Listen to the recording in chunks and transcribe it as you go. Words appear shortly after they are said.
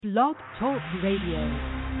Blog Talk Radio.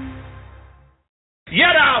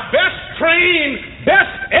 Yet our best trained,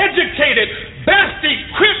 best educated, best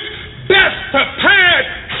equipped, best prepared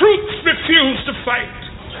troops refuse to fight.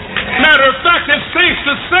 Matter of fact, it's safe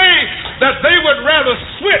to say that they would rather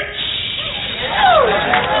switch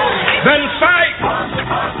than fight.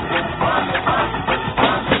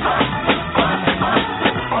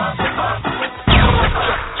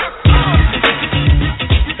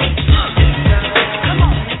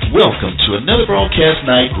 Welcome to another broadcast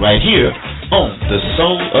night right here on the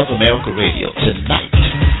Soul of America Radio. Tonight,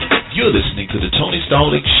 you're listening to the Tony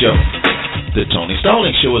Stallings Show. The Tony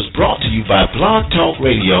Stallings Show is brought to you by Blog Talk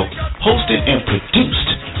Radio, hosted and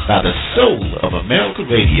produced by the Soul of America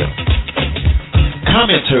Radio.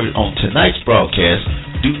 Comments heard on tonight's broadcast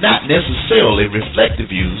do not necessarily reflect the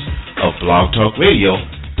views of Blog Talk Radio,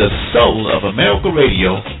 the Soul of America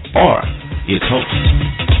Radio, or its host.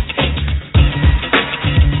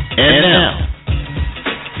 And now,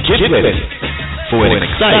 get ready for an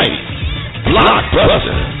exciting,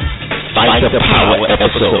 blockbuster, Fight the Power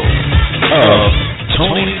episode of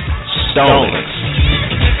Tony Stallings.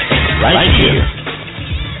 Right here,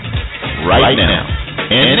 right now.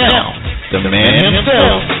 And now, the man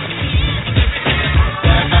himself,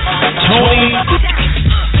 Tony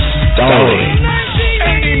Stallings.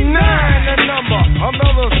 89 the number,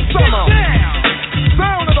 another summer.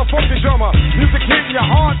 Sound of the funky drummer. Music hitting your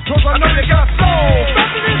heart, cause I know you got soul.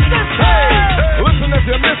 Hey, listen if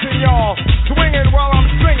you're missing, y'all. Swinging while I'm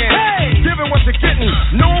singing. Hey, giving what you're getting.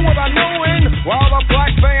 Knowing what I know in. While the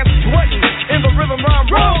black band's sweating. In the rhythm I'm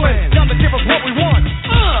rolling. Gotta give us what we want.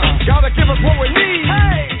 Gotta give us what we need.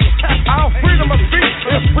 Hey, our freedom of speech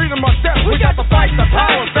is freedom of death. We got to fight the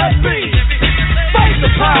powers that be. Fight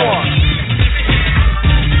the power.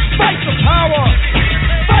 Fight the power.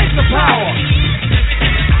 Fight the power.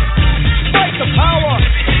 Fight the power!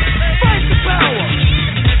 Fight the power!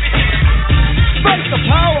 Fight the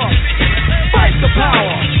power! Fight the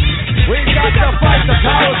power! We got to fight the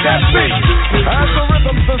powers that be! As the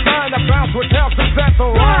rhythm's designed to bounce with calcium at the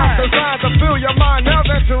rhyme, designed to fill your mind now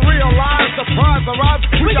that you realize the prize arrives.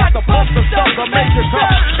 We got to pump the stuff to make it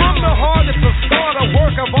tough. From the heart, it's the start, a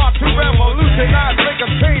work of art to revolutionize, make a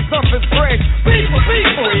change, something strange. People,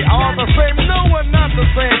 we are the same, no we're not the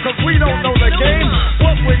same, cause we don't know the game.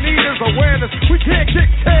 What we need is awareness, we can't get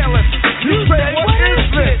careless. You say, what is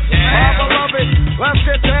this? My beloved, let's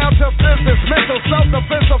get down to business, mental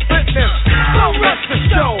self-defense of fitness. Don't rush the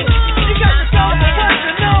show. You got to tell me what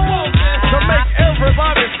you know. To make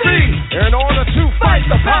everybody see, in order to fight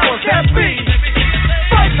the powers that be.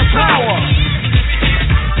 Fight the power.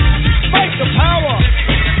 Fight the power.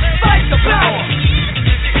 Fight the power.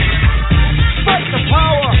 Fight the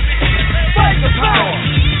power. Fight the power.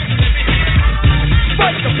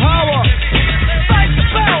 Fight the power. Fight the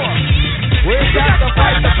power. We got to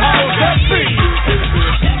fight the powers that be.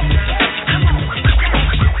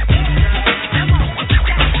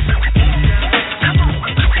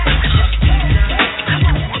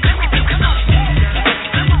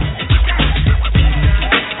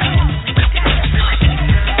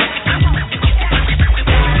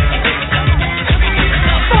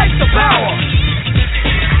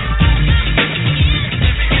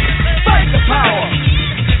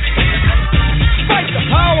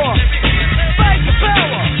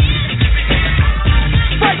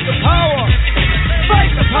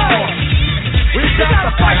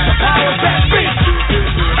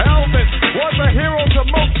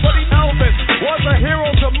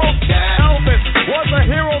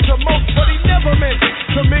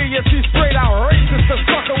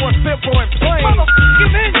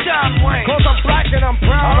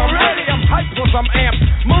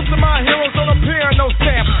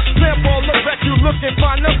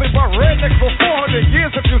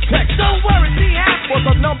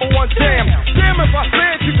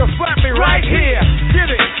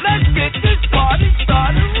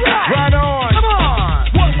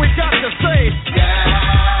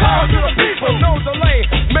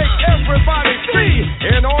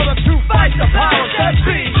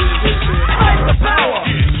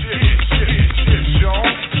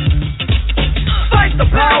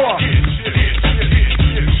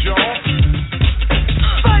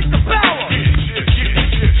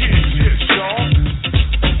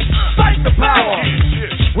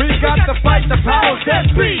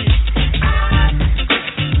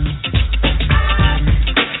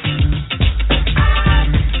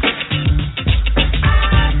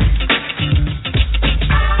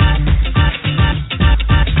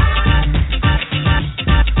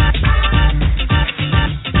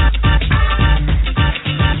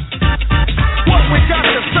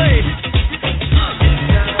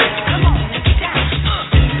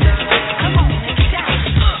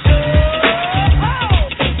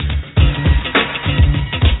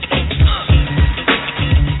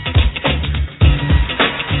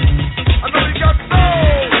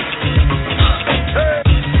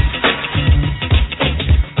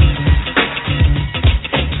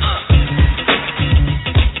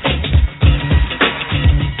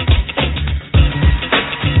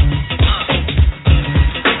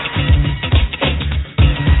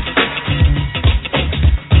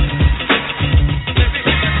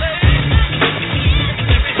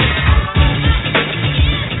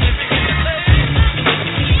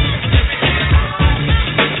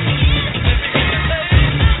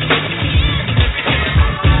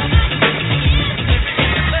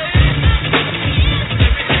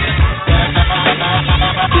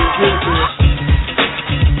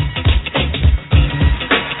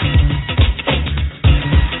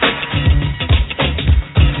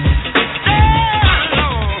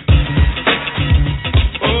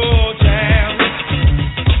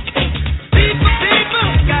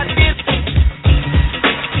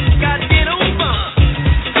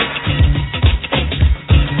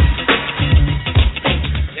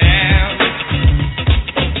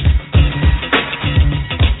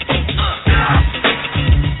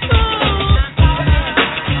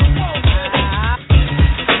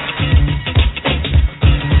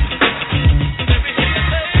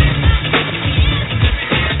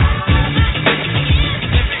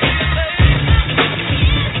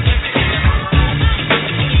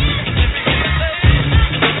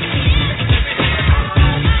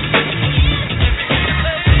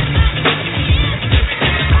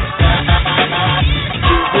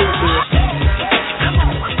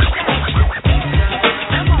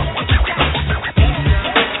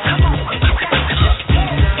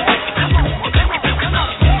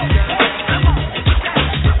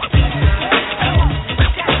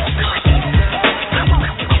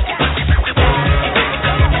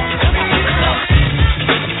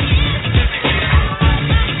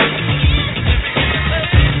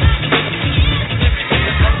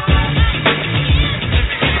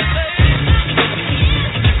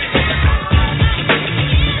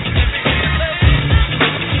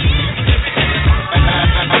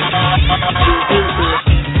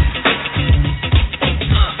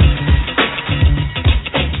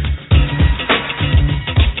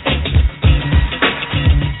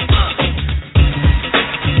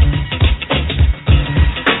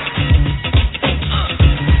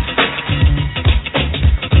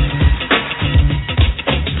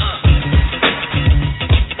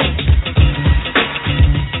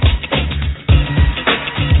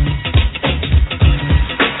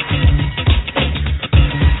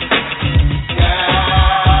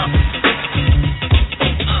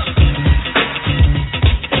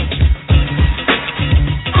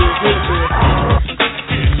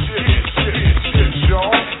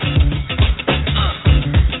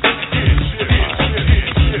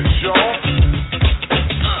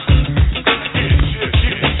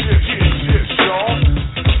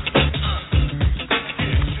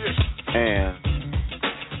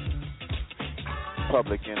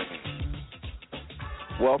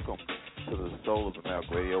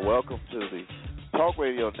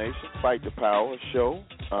 Radio Nation, Fight the Power show.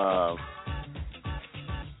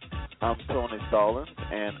 I'm Tony Stallings,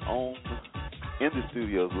 and in the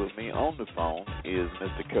studios with me on the phone is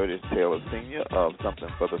Mr. Curtis Taylor Sr. of Something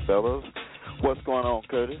for the Fellows. What's going on,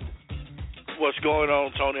 Curtis? What's going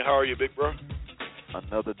on, Tony? How are you, big bro?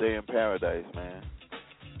 Another day in paradise, man.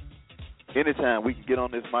 Anytime we can get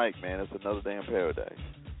on this mic, man, it's another day in paradise.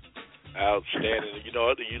 Outstanding.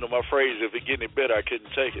 You know my phrase, if it get any better, I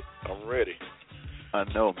couldn't take it. I'm ready. I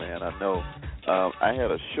know, man, I know. I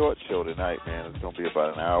had a short show tonight, man. It's going to be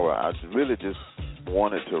about an hour. I really just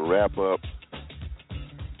wanted to wrap up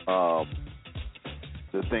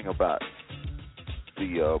the thing about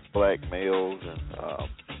the black males and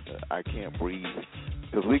I Can't Breathe.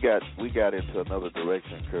 Because we got into another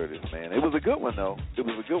direction, Curtis, man. It was a good one, though. It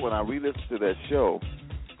was a good one. I re-listened to that show,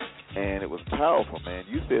 and it was powerful, man.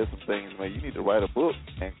 You said some things, man. You need to write a book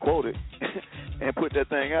and quote it and put that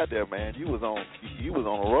thing out there, man. You was on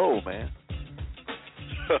a roll, man.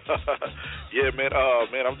 Yeah, man.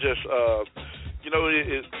 I'm just,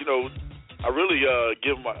 I really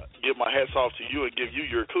give my hats off to you and give you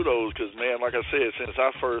your kudos because, man, like I said, since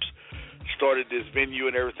I first started this venue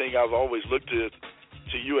and everything, I've always looked to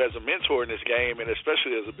you as a mentor in this game, and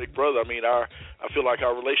especially as a big brother. I mean, I feel like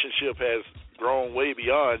our relationship has grown way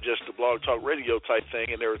beyond just the blog talk radio type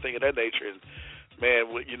thing and everything of that nature. And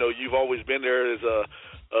man, you've always been there as a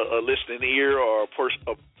listening ear or a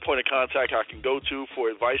point of contact I can go to for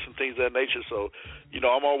advice and things of that nature. So,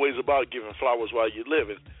 I'm always about giving flowers while you're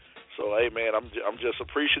living. So, hey, man, I'm just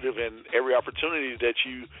appreciative in every opportunity that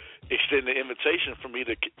you extend the invitation for me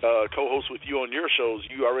to co-host with you on your shows.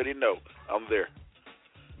 You already know I'm there.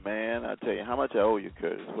 Man, I tell you, how much I owe you,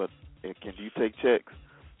 Curtis? What? Can you take checks?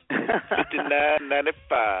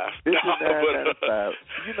 $59.95. $59.95.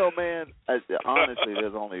 Man, honestly,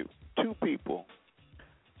 there's only two people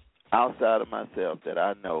outside of myself that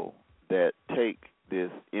I know that take this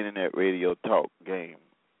internet radio talk game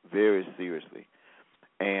very seriously.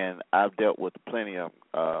 And I've dealt with plenty of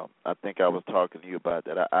them. I think I was talking to you about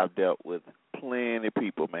that. I've dealt with plenty of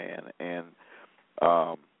people, man. And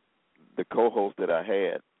the co-hosts that I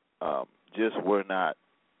had just were not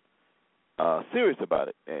serious about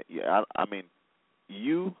it. I mean,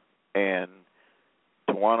 you and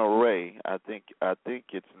Tawana Ray, I think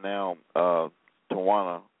it's now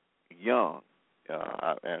Tawana Young,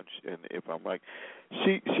 and if I'm right,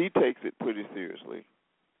 she takes it pretty seriously,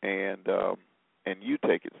 and you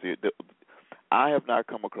take it serious. I have not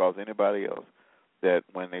come across anybody else that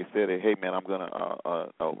when they said, "Hey, man, I'm gonna,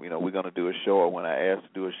 we're gonna do a show," or when I asked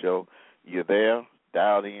to do a show, you're there,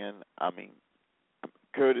 dialed in. I mean,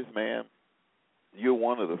 Curtis, man, you're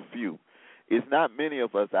one of the few. It's not many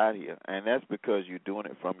of us out here, and that's because you're doing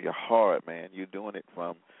it from your heart, man. You're doing it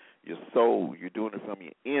from your soul. You're doing it from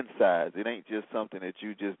your insides. It ain't just something that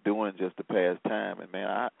you just doing just to pass time. And,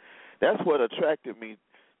 man, that's what attracted me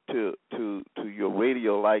to your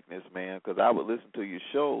radio likeness, man, because I would listen to your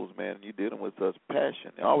shows, man, and you did them with such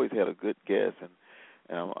passion. You always had a good guest, and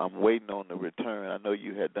I'm waiting on the return. I know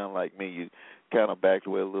you had done like me. You kind of backed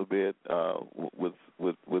away a little bit with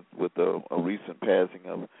a recent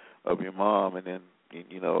passing of your mom, and then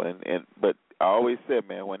but I always said,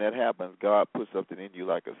 man, when that happens, God puts something in you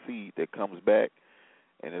like a seed that comes back,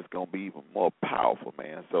 and it's gonna be even more powerful,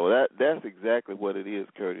 man. So that's exactly what it is,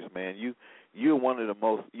 Curtis, man. You're one of the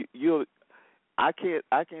most. I can't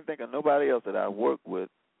think of nobody else that I work with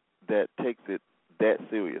that takes it that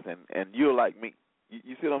serious, and you're like me.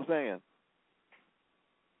 You see what I'm saying?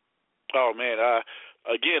 Oh, man, I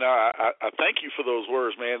thank you for those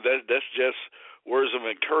words, man. That's just words of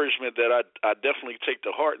encouragement that I definitely take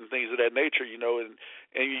to heart and things of that nature, and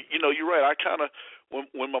you're right. I kind of,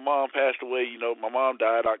 when my mom passed away, my mom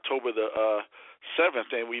died October the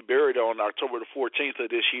 7th, and we buried her on October the 14th of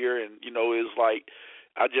this year, and, it was like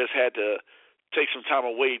I just had to take some time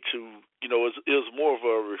away to, it was more of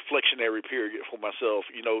a reflectionary period for myself,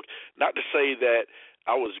 not to say that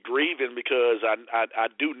I was grieving because I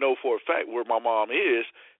do know for a fact where my mom is,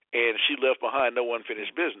 and she left behind no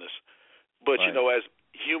unfinished business. But, right. As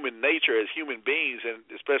human nature, as human beings, and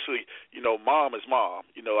especially, mom is mom.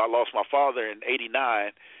 I lost my father in '89,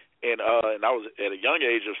 and I was at a young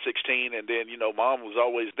age of 16, and then, mom was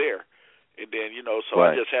always there. And then, so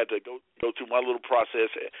right. I just had to go through my little process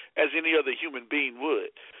as any other human being would.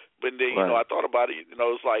 But then, right. I thought about it,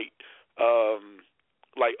 it's like,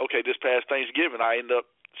 okay, this past Thanksgiving, I ended up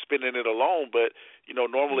spending it alone. But,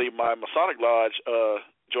 normally my Masonic Lodge,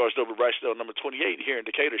 George W. Brightstone, number 28 here in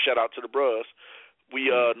Decatur, shout out to the bros, we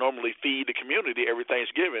normally feed the community every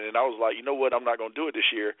Thanksgiving. And I was like, you know what, I'm not going to do it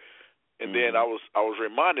this year. And then I was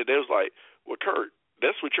reminded, they was like, well, Kurt,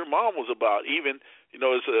 that's what your mom was about. Even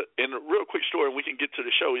It's a real quick story, and we can get to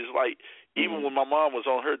the show. It's like, even when my mom was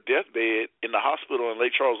on her deathbed in the hospital in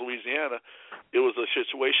Lake Charles, Louisiana, it was a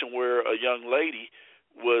situation where a young lady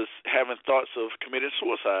was having thoughts of committing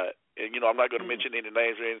suicide. And, I'm not going to mention any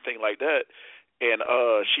names or anything like that. And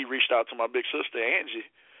she reached out to my big sister, Angie.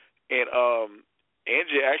 And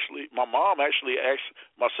my mom actually asked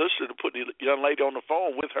my sister to put the young lady on the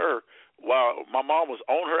phone with her while my mom was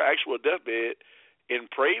on her actual deathbed, and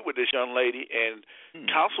prayed with this young lady and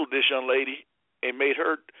counseled this young lady and made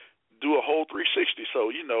her do a whole 360. So,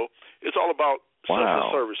 it's all about selfless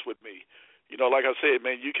service with me. Like I said,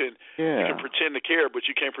 man, you can pretend to care, but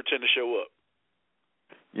you can't pretend to show up.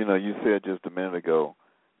 You said just a minute ago,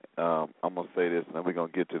 I'm going to say this, and then we're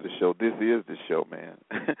going to get to the show. This is the show, man.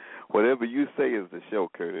 Whatever you say is the show,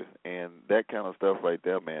 Curtis. And that kind of stuff right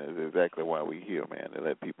there, man, is exactly why we're here, man, to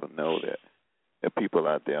let people know that there are people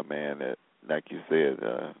out there, man, that, like you said,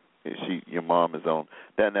 your mom is on.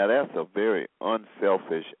 Now, that's a very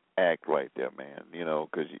unselfish act right there, man,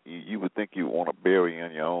 because you would think you want to bury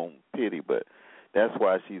in your own pity, but that's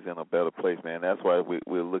why she's in a better place, man. That's why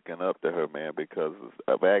we're looking up to her, man, because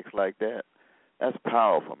of acts like that. That's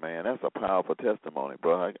powerful, man. That's a powerful testimony,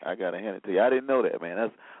 bro. I got to hand it to you. I didn't know that,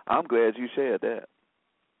 man. I'm glad you shared that.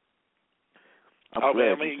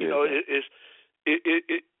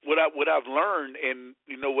 It's what I've learned, and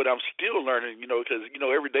what I'm still learning, because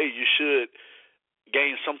every day you should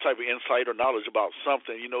gain some type of insight or knowledge about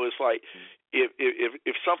something. It's like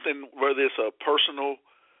if something, whether it's a personal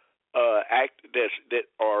act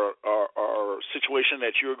or situation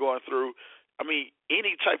that you're going through,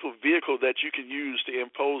 any type of vehicle that you can use to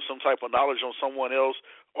impose some type of knowledge on someone else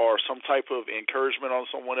or some type of encouragement on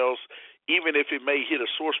someone else, even if it may hit a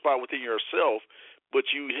sore spot within yourself,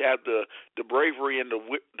 but you have the bravery and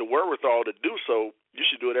the wherewithal to do so, you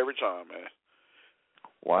should do it every time, man.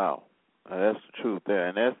 Wow, that's the truth there,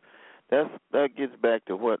 and that gets back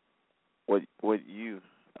to what you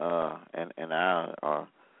and I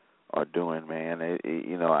are doing, man.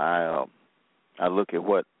 I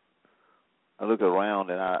look around,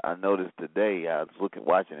 and I noticed today I was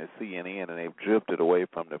watching the CNN, and they've drifted away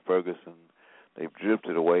from the Ferguson, they've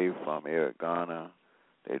drifted away from Eric Garner.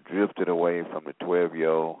 They drifted away from the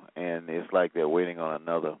 12-year-old, and it's like they're waiting on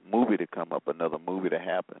another movie to come up, another movie to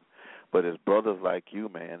happen. But it's brothers like you,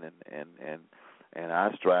 man, and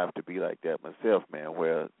I strive to be like that myself, man,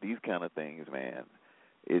 where these kind of things, man,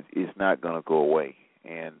 it's not going to go away.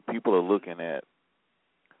 And people are looking at,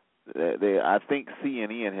 I think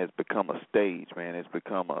CNN has become a stage, man. It's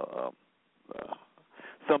become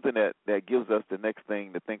something that gives us the next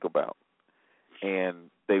thing to think about. And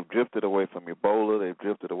they've drifted away from Ebola, they've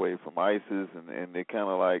drifted away from ISIS, and they're kind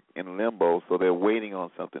of like in limbo, so they're waiting on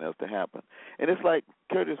something else to happen. And it's like,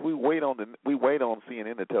 Curtis, we wait on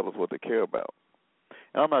CNN to tell us what they care about.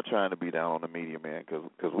 And I'm not trying to be down on the media, man,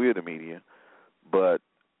 because we're the media, but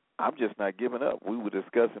I'm just not giving up. We were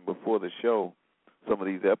discussing before the show some of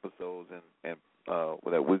these episodes and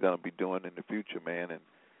that we're going to be doing in the future, man,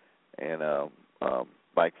 and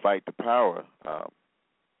like Fight the Power.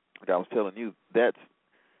 Like I was telling you, that's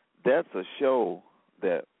a show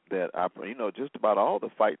that I, just about all the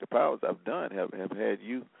Fight the Powers I've done have had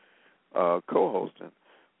you co-hosting,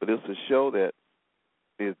 but it's a show that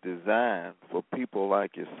is designed for people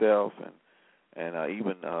like yourself and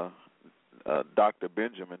even Dr.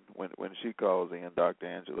 Benjamin when she calls in, Dr.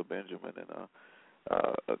 Angela Benjamin, and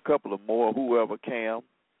a couple of more, whoever can,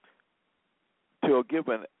 to give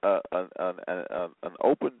an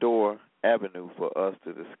open door avenue for us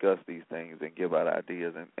to discuss these things and give out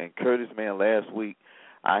ideas. And Curtis, man, last week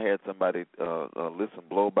I had somebody listen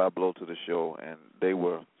blow by blow to the show, and they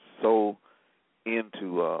were so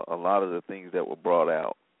into a lot of the things that were brought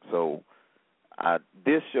out. So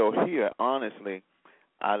this show here, honestly,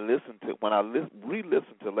 I listened to when I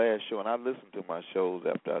re-listened to last show, and I listen to my shows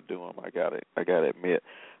after I do them. I gotta admit,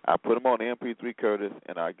 I put them on the MP3, Curtis,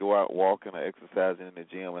 and I go out walking or exercising in the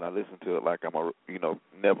gym, and I listen to it like I'm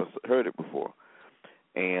never heard it before.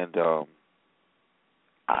 And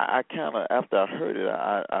I kind of, after I heard it,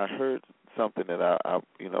 I heard something that I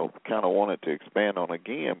kind of wanted to expand on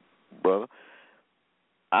again, brother.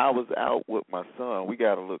 I was out with my son. We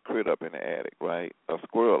got a little critter up in the attic, right? A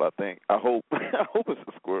squirrel, I think. I hope it's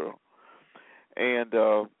a squirrel. And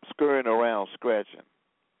scurrying around, scratching.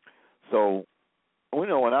 So, when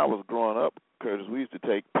I was growing up, Curtis, we used to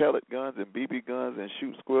take pellet guns and BB guns and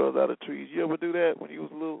shoot squirrels out of trees. You ever do that when you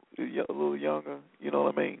was a little younger? You know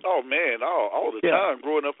what I mean? Oh, man, all the time.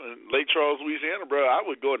 Growing up in Lake Charles, Louisiana, bro, I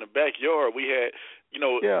would go in the backyard. We had,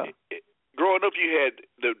 growing up, you had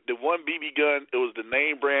the one BB gun. It was the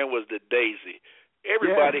name brand was the Daisy.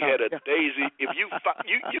 Everybody had a Daisy. If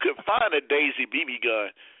you could find a Daisy BB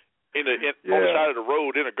gun on the side of the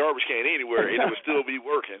road in a garbage can anywhere, and it would still be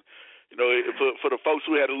working. You know, for the folks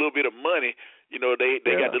who had a little bit of money, you know, they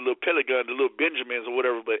got the little pellet gun, the little Benjamins or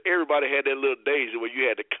whatever. But everybody had that little Daisy where you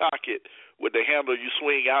had to cock it with the handle, you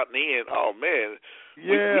swing out and in. Oh man.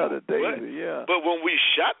 The Daisy. But when we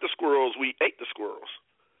shot the squirrels, we ate the squirrels.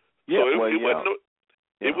 Yeah, so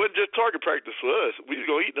it wasn't just target practice for us. We was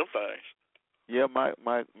gonna eat them things. Yeah,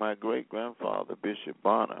 my great grandfather, Bishop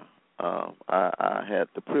Bonner, I had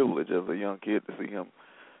the privilege as a young kid to see him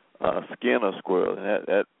skin a squirrel, and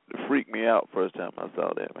that freaked me out first time I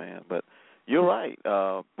saw that, man. But you're right,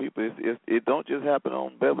 people. It don't just happen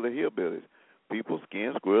on Beverly Hillbillies. People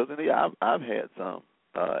skin squirrels, and I've had some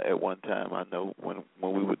at one time. I know when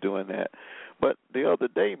we were doing that. But the other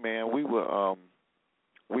day, man, I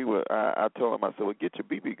told him, I said, well, get your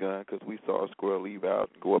BB gun, because we saw a squirrel leave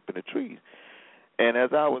out and go up in the trees. And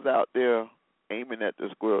as I was out there aiming at the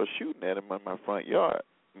squirrel, shooting at him in my front yard,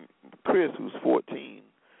 Chris, who's 14,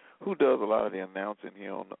 who does a lot of the announcing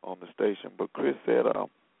here on the station, but Chris said,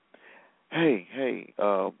 hey,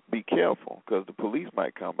 be careful, because the police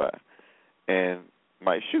might come by and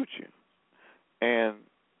might shoot you. And,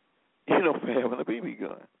 for having a BB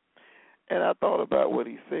gun. And I thought about what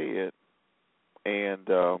he said, and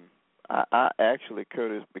I actually,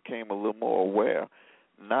 Curtis, became a little more aware,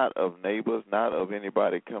 not of neighbors, not of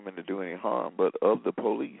anybody coming to do any harm, but of the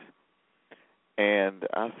police. And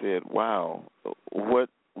I said, wow, what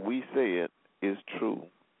we said is true.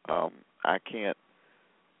 I can't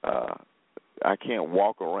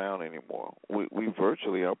walk around anymore. We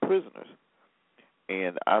virtually are prisoners.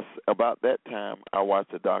 And about that time, I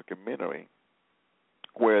watched a documentary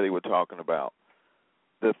where they were talking about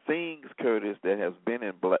the things, Curtis, that have been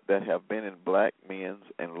in black men's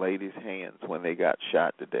and ladies' hands when they got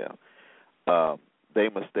shot to death. The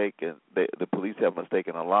police have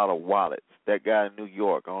mistaken a lot of wallets. That guy in New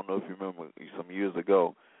York, I don't know if you remember, some years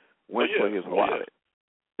ago, went for his wallet.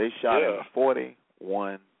 They shot him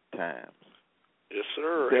 41 times. Yes,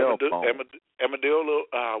 sir. Amadillo,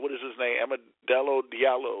 what is his name? Amadillo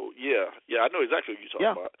Diallo. Yeah, I know exactly what you're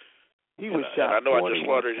talking about. He was shot. I know I just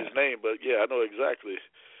slaughtered his name, but I know exactly.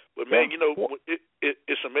 But man,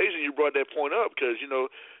 it's amazing you brought that point up, because you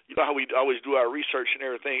know how we always do our research and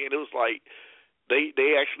everything, and it was like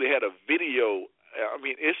they actually had a video. I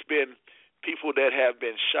mean, it's been people that have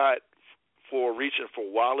been shot for reaching for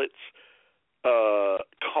wallets,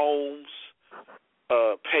 combs,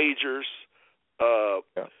 pagers.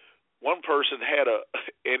 One person had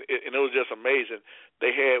and it was just amazing.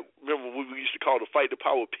 They had, remember what we used to call the fight the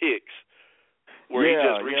power picks, where he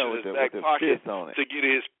just reached in his back pocket to get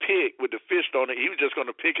his pick with the fist on it. He was just going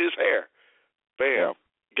to pick his hair. Bam,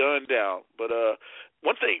 gun down. But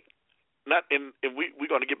one thing, we're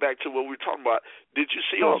going to get back to what we were talking about. Did you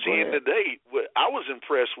see on CNN today? What I was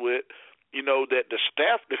impressed with, that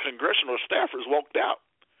the congressional staffers walked out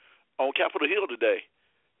on Capitol Hill today.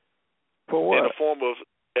 For what? As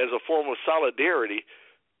a form of solidarity.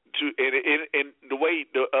 And the way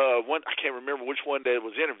one, I can't remember which one that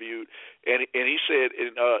was interviewed, and he said,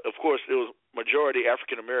 of course it was majority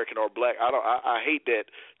African American or black. I hate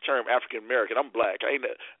that term African American. I'm black.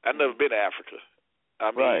 I've never been to Africa.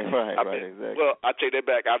 I mean, right, exactly. Well, I take that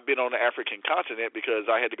back. I've been on the African continent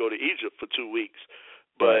because I had to go to Egypt for 2 weeks,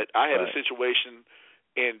 but I had a situation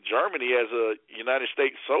in Germany as a United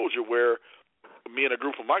States soldier where me and a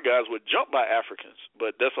group of my guys were jumped by Africans,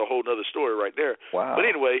 but that's a whole other story right there. Wow. But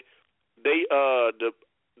anyway, they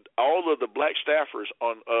all of the black staffers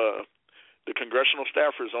on the congressional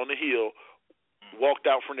staffers on the Hill walked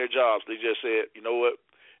out from their jobs. They just said, you know what?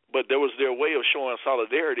 But there was their way of showing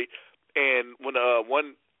solidarity. And when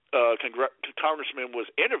one congressman was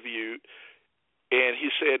interviewed, and he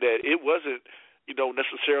said that it wasn't,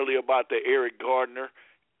 necessarily about the Eric Gardner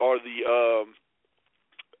or the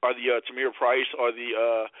Tamir Price or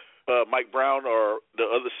the Mike Brown or the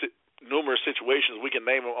other numerous situations, we can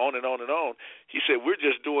name them on and on and on. He said, we're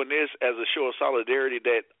just doing this as a show of solidarity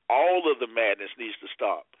that all of the madness needs to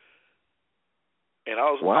stop. And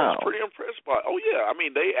I was pretty impressed by it. Oh, yeah. I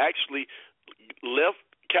mean, they actually left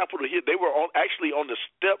Capitol Hill. They were actually on the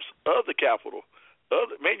steps of the Capitol.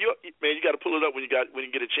 Man, you got to pull it up when you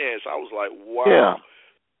get a chance. I was like, wow.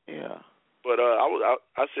 Yeah. But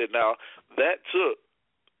I said, now, that took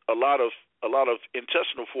a lot of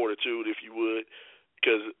intestinal fortitude, if you would,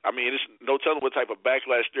 because it's no telling what type of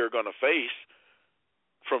backlash they're going to face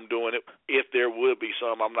from doing it. If there would be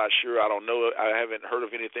some, I'm not sure. I don't know. I haven't heard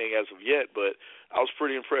of anything as of yet, but I was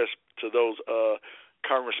pretty impressed to those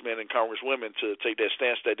congressmen and congresswomen to take that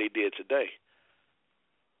stance that they did today.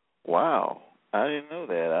 Wow. I didn't know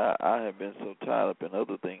that. I have been so tied up in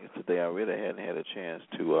other things today. I really hadn't had a chance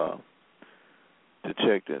to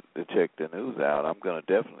check the news out. I'm going to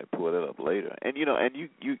definitely pull that up later. And you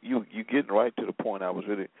getting right to the point I was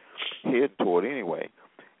really heading toward anyway.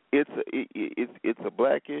 It's a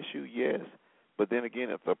black issue, yes, but then again,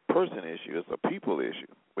 it's a person issue. It's a people issue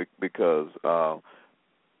because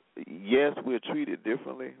yes, we're treated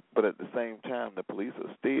differently, but at the same time, the police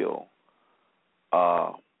are still.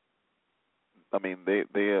 I mean,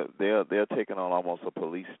 they're taking on almost a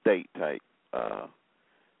police state type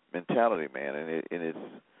mentality, man, and it's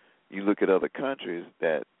you look at other countries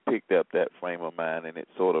that picked up that frame of mind and it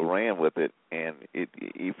sort of ran with it, and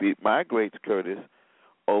if it migrates, Curtis,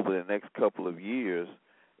 over the next couple of years,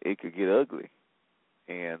 it could get ugly,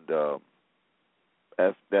 and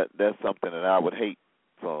that's something that I would hate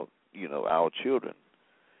for our children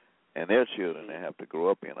and their children that have to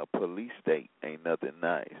grow up in a police state. Ain't nothing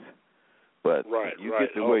nice, but you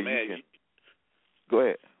get to where you can. Go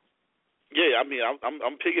ahead. Yeah, I mean,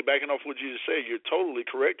 I'm piggybacking off what you just said. You're totally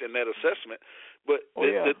correct in that assessment. But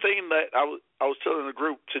the thing that I was telling the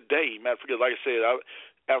group today, Matt, because like I said,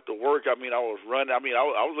 after work, I was running. I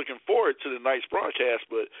was looking forward to the night's broadcast,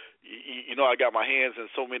 but I got my hands in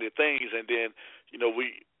so many things, and then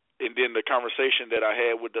then the conversation that I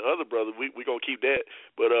had with the other brother, we gonna keep that.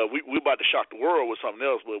 But we about to shock the world with something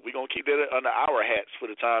else, but we gonna keep that under our hats for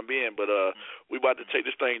the time being. But we about to take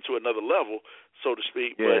this thing to another level, so to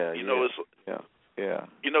speak. Yeah, but it's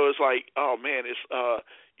it's like, oh man, it's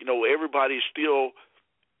everybody's still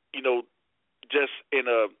just in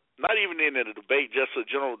a, not even in a debate, just a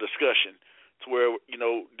general discussion, to where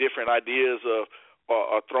different ideas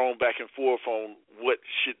are thrown back and forth on what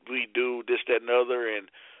should we do, this, that, and other. And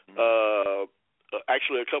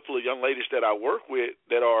actually, a couple of young ladies that I work with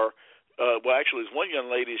that are, actually, there's one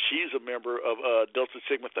young lady. She's a member of Delta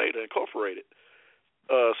Sigma Theta Incorporated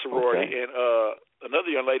sorority, and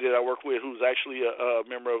another young lady that I work with who's actually a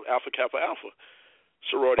member of Alpha Kappa Alpha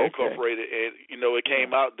Sorority Incorporated. And it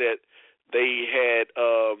came out that they had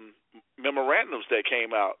memorandums that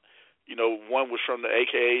came out. One was from the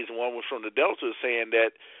AKAs and one was from the Deltas, saying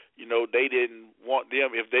that they didn't want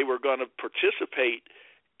them, if they were going to participate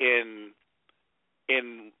in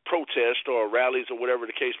protest or rallies or whatever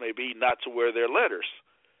the case may be, not to wear their letters.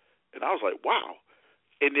 And I was like, wow.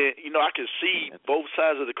 And then I could see both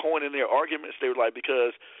sides of the coin in their arguments. They were like,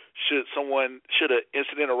 because should an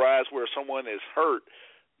incident arise where someone is hurt,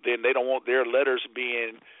 then they don't want their letters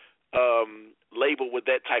being labeled with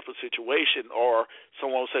that type of situation. Or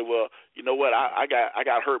someone will say, well, you know what, I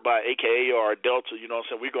got hurt by AKA or a Delta,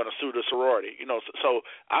 so we're going to sue the sorority. So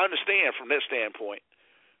I understand from that standpoint.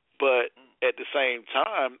 But at the same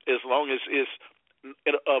time, as long as it's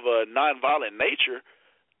of a nonviolent nature,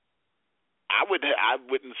 I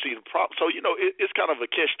wouldn't see the problem. So it's kind of a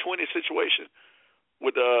catch-20 situation.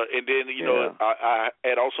 With and then I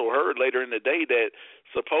had also heard later in the day that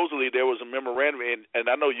supposedly there was a memorandum, and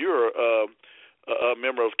I know you're a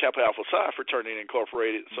member of Kappa Alpha Psi Fraternity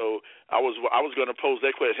Incorporated. So I was going to pose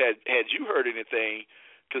that question: had you heard anything?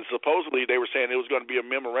 Because supposedly they were saying there was going to be a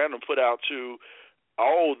memorandum put out to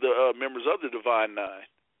all the members of the Divine Nine.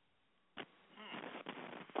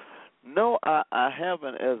 No, I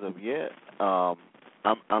haven't as of yet.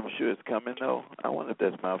 I'm sure it's coming though. I wonder if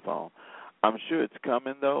that's my phone. I'm sure it's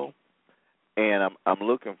coming though, and I'm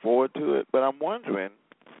looking forward to it. But I'm wondering,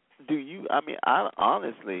 I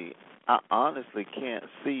honestly can't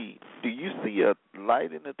see. Do you see a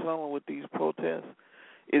light in the tunnel with these protests?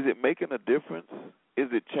 Is it making a difference?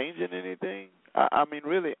 Is it changing anything? I mean,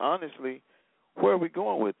 really, honestly, where are we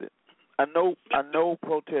going with it? I know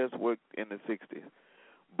protests worked in the '60s,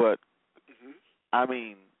 but I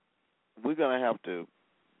mean, we're gonna have to.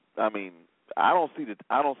 I mean, I don't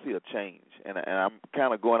see a change, and I'm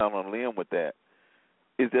kind of going out on a limb with that.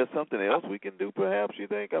 Is there something else we can do? Perhaps you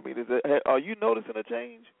think? I mean, are you noticing a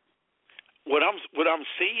change? What I'm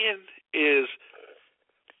seeing is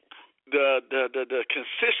the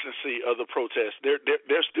consistency of the protests.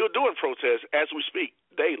 They're still doing protests as we speak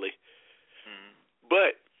daily.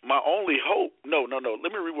 But my only hope, no,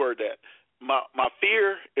 let me reword that. My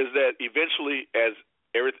fear is that eventually, as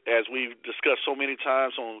we've discussed so many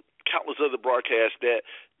times on countless other broadcasts, that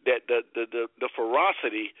the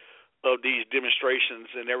ferocity of these demonstrations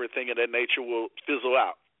and everything of that nature will fizzle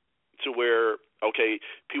out to where, okay,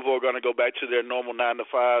 people are going to go back to their normal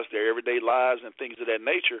 9-to-5s, their everyday lives and things of that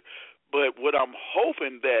nature. But what I'm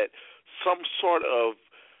hoping that some sort of,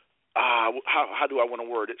 how do I want to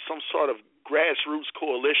word it, some sort of grassroots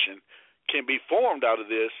coalition can be formed out of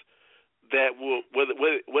this that will, whether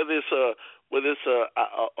it's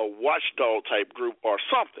a watchdog type group or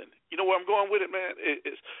something, You know where I'm going with it, man?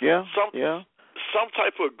 It's some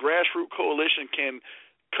type of grassroots coalition can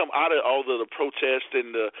come out of all the protest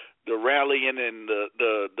and the rallying and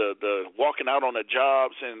the walking out on the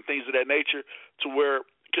jobs and things of that nature, to where,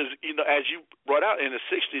 because as you brought out, in the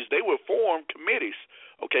 60s they would form committees.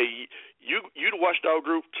 Okay, you the watchdog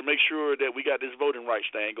group to make sure that we got this voting rights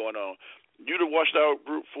thing going on. You the watchdog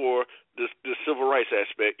group for the civil rights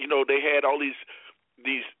aspect. They had all this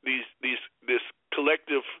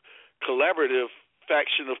collective, collaborative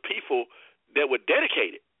faction of people that were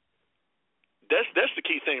dedicated. That's the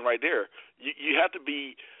key thing right there. You have to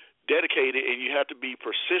be dedicated and you have to be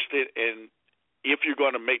persistent, and if you're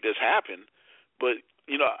going to make this happen. But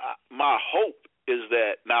my hope is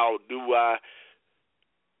that now I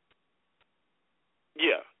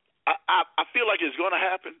feel like it's going to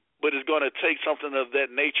happen, but it's going to take something of that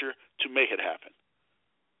nature to make it happen.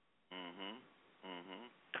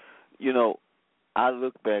 I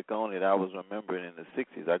look back on it. I was remembering in the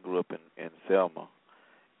 60s, I grew up in Selma,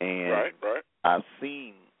 and right. I've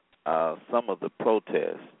seen some of the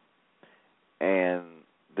protests, and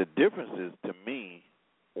the differences to me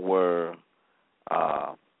were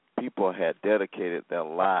people had dedicated their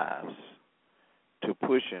lives to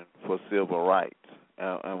pushing for civil rights,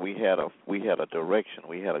 and we had a direction,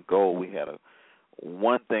 we had a goal, we had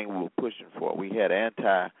one thing we were pushing for. We had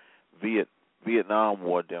Vietnam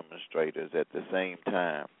War demonstrators at the same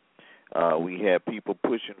time. We had people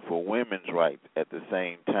pushing for women's rights at the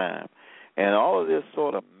same time. And all of this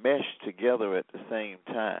sort of meshed together at the same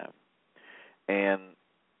time. And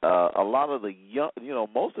a lot of the young,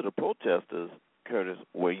 most of the protesters, Curtis,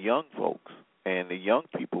 were young folks, and the young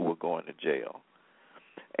people were going to jail.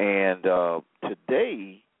 And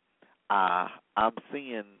today, I'm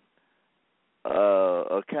seeing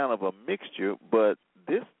a kind of a mixture, but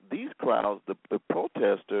these crowds, the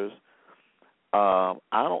protesters, I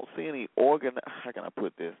don't see any how can I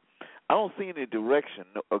put this? I don't see any direction,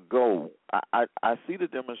 a goal. I see the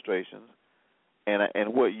demonstrations,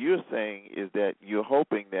 and what you're saying is that you're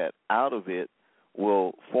hoping that out of it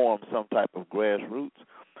will form some type of grassroots,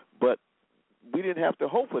 but we didn't have to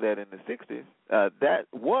hope for that in the 60s. That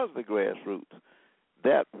was the grassroots.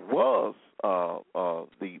 That was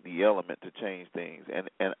the element to change things,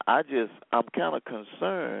 and I'm kind of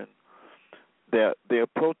concerned that they're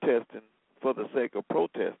protesting for the sake of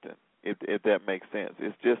protesting, if that makes sense.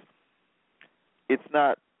 It's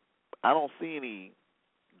not. I don't see any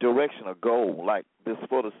direction or goal like this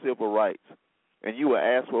for the civil rights. And you were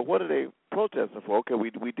asked, well, what are they protesting for? Okay, we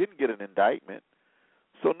didn't get an indictment,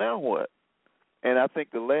 so now what? And I think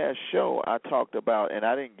the last show I talked about, and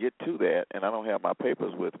I didn't get to that, and I don't have my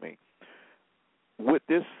papers with me, with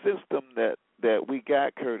this system that we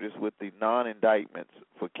got, Curtis, with the non-indictments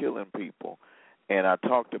for killing people, and I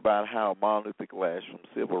talked about how monolithic lash from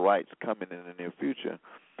civil rights coming in the near future.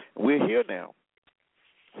 We're here now.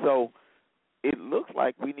 So it looks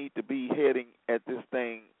like we need to be heading at this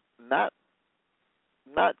thing, not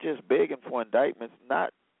just begging for indictments,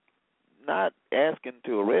 not asking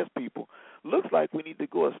to arrest people. Looks like we need to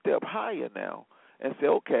go a step higher now and say,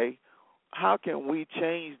 okay, how can we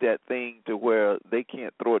change that thing to where they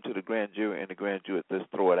can't throw it to the grand jury and the grand jury just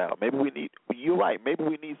throw it out? Maybe you're right, maybe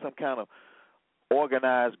we need some kind of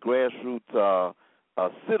organized grassroots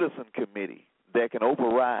citizen committee that can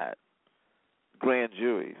override grand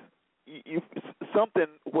juries. Something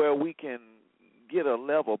where we can get a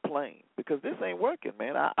level playing, because this ain't working,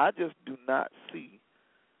 man. I just do not see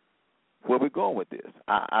where we're going with this.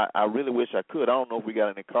 I really wish I could. I don't know if we got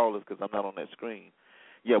any callers because I'm not on that screen.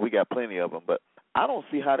 Yeah, we got plenty of them, but I don't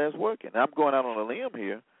see how that's working. I'm going out on a limb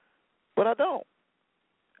here, but I don't.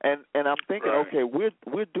 And I'm thinking, right. Okay,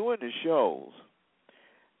 we're doing the shows,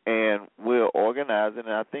 and we're organizing.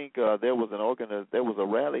 And I think there was a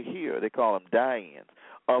rally here. They call them die-ins.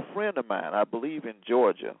 A friend of mine, I believe in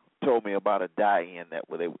Georgia, told me about a die-in that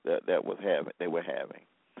they were having,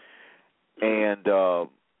 and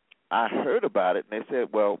I heard about it, and they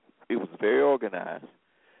said, well, it was very organized,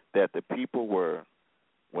 that the people were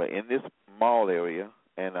in this mall area,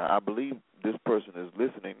 and I believe this person is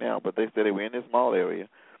listening now, but they said they were in this mall area,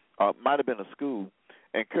 might have been a school,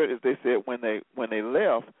 and Curtis, they said when they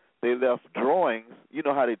left drawings. You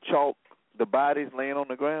know how they chalk the bodies laying on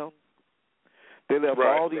the ground? They left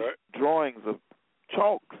all these drawings of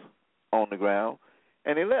chalks on the ground,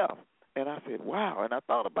 and they left. And I said, wow, and I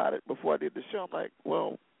thought about it before I did the show. I'm like,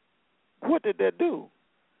 well, what did that do?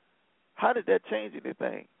 How did that change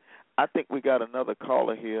anything? I think we got another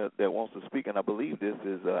caller here that wants to speak, and I believe this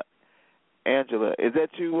is Angela. Is that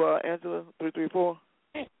you, Angela, 334?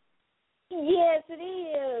 Yes, it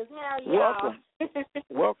is. How y'all?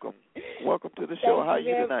 welcome to the show. How are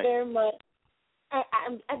you tonight? Thank you very much.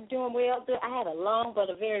 I'm doing well. I had a long but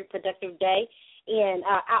a very productive day, and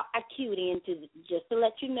I queued in just to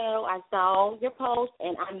let you know I saw your post,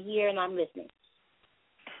 and I'm here and I'm listening.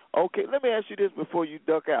 Okay, let me ask you this before you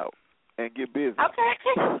duck out and get busy.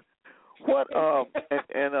 Okay. What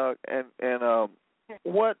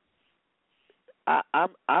what I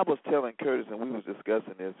was telling Curtis, and we was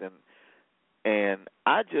discussing this, and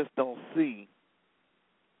I just don't see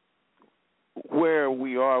where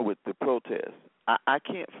we are with the protests. I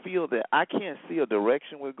can't feel that. I can't see a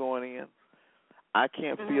direction we're going in. I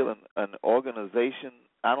can't feel an organization.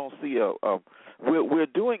 I don't see we're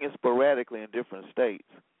doing it sporadically in different states.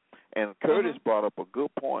 And Curtis brought up a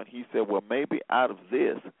good point. He said, well, maybe out of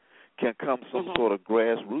this can come some sort of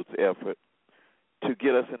grassroots effort to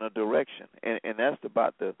get us in a direction. And that's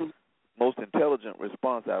about the most intelligent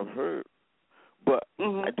response I've heard. But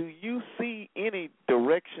do you see any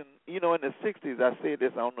direction? You know, in the 60s, I said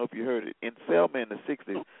this, I don't know if you heard it. In Selma in the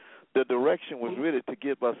 60s, the direction was really to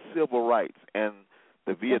give us civil rights. And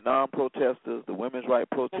the Vietnam protesters, the women's rights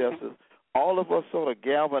protesters, all of us sort of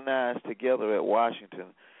galvanized together at Washington,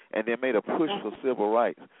 and they made a push for civil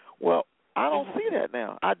rights. Well, I don't see that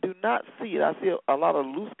now. I do not see it. I see a lot of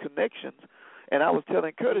loose connections. And I was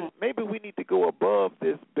telling Curtis, maybe we need to go above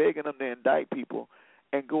this begging them to indict people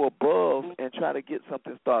and go above and try to get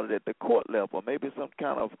something started at the court level, maybe some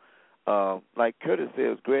kind of, like Curtis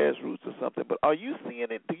says, grassroots or something. But are you seeing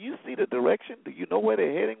it? Do you see the direction? Do you know where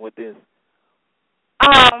they're heading with this?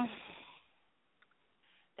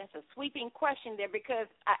 That's a sweeping question there, because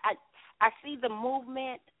I see the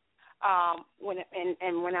movement.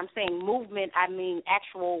 When I'm saying movement, I mean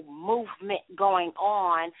actual movement going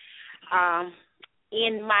on.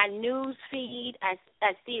 In my news feed, I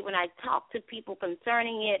see it when I talk to people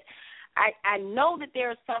concerning it. I know that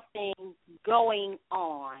there's something going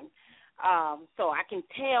on, so I can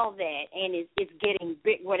tell that, and it's getting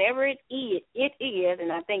big. Whatever it is,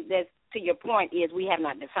 and I think that's, to your point, is we have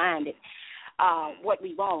not defined it. What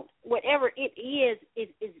we want, whatever it is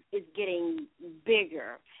getting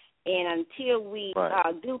bigger. And until we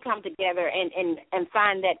do come together and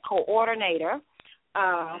find that coordinator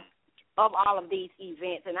of all of these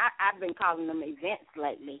events, and I've been calling them events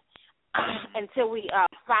lately, until we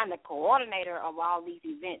find the coordinator of all these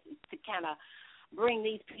events to kind of bring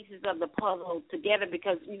these pieces of the puzzle together,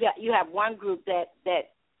 because you have one group that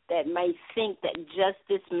may think that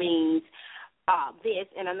justice means this,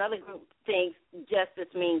 and another group thinks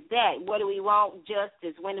justice means that. What do we want?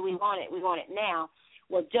 Justice. When do we want it? We want it now.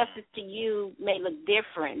 Well, justice to you may look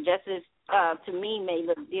different. Justice to me may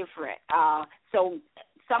look different. So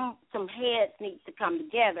some heads need to come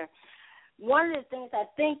together. One of the things I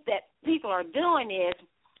think that people are doing is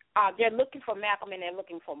they're looking for Malcolm and they're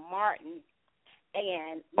looking for Martin,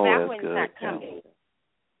 and Malcolm is not coming.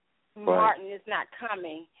 Yeah. Martin is not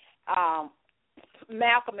coming.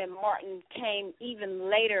 Malcolm and Martin came even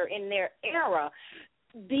later in their era.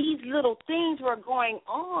 These little things were going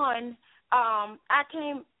on. I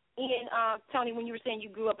came in, Tony, when you were saying you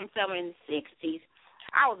grew up in Selma in the 60s.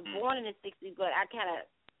 I was born in the 60s, but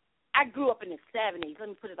I grew up in the 70s. Let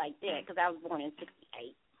me put it like that, because I was born in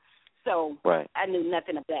 68. So I knew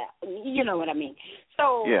nothing of that. You know what I mean?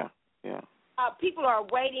 So people are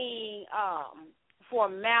waiting for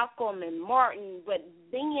Malcolm and Martin, but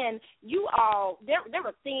then there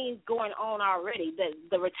were things going on already.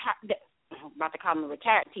 I'm about to call them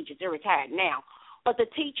retired teachers. They're retired now. But the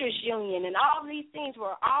teachers' union and all these things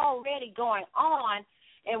were already going on,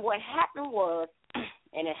 and what happened was,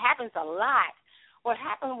 and it happens a lot, what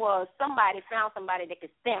happened was somebody found somebody that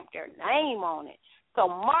could stamp their name on it. So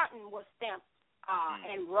Martin was stamped,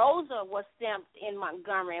 and Rosa was stamped in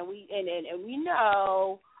Montgomery, and we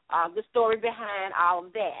know the story behind all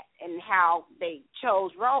of that and how they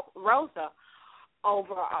chose Rosa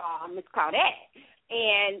over Miss Claudette.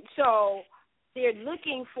 And so they're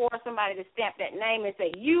looking for somebody to stamp that name and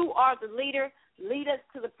say, you are the leader, lead us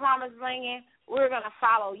to the promised land, we're going to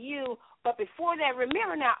follow you. But before that,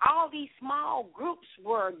 remember now, all these small groups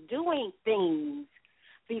were doing things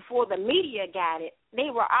before the media got it. They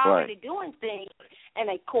were already doing things, and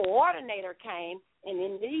a coordinator came, and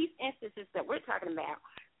in these instances that we're talking about,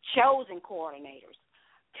 chosen coordinators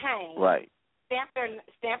came, stamped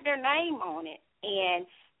their name on it, and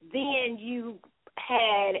then you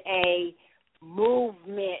had a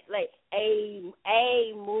movement, like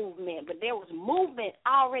a movement, but there was movement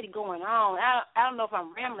already going on. I don't know if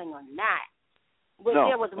I'm rambling or not, but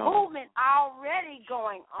there was movement already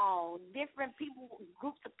going on. Different people,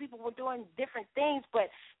 groups of people were doing different things,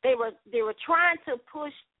 but they were trying to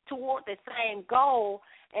push toward the same goal,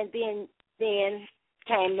 and then then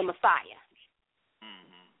came the Messiah.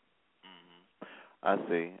 I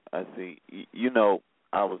see. You know,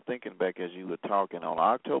 I was thinking back as you were talking on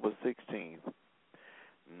October 16th,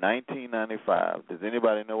 1995. Does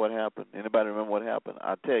anybody know what happened? Anybody remember what happened?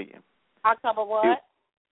 I'll tell you. October what?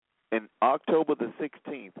 In October the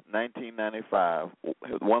 16th, 1995,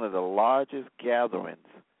 one of the largest gatherings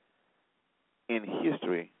in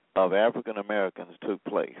history of African Americans took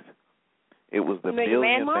place. It was the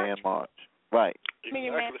Million Man March. Right.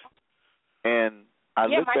 Exactly. And I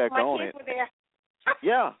look back on it. Kids were there.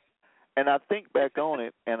 Yeah. And I think back on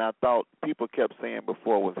it, and I thought people kept saying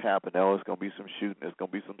before it was happening, oh, it's going to be some shooting, there's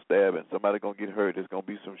going to be some stabbing, somebody's going to get hurt, there's going to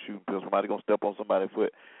be some shooting, somebody's going to step on somebody's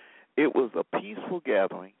foot. It was a peaceful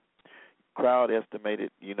gathering. Crowd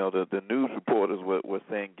estimated, you know, the news reporters were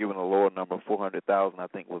saying, given a lower number, 400,000, I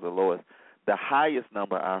think was the lowest. The highest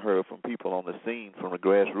number I heard from people on the scene from the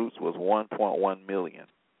grassroots was 1.1 million.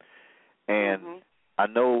 And I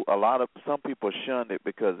know some people shunned it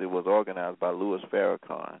because it was organized by Louis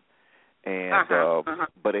Farrakhan. And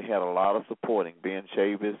but it had a lot of supporting. Ben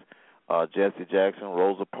Chavis, Jesse Jackson,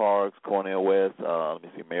 Rosa Parks, Cornel West,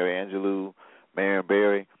 Mary Angelou, Marion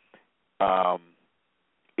Barry.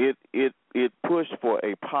 It pushed for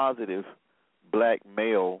a positive black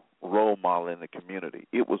male role model in the community.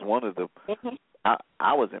 It was one of the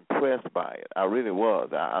I was impressed by it. I really was.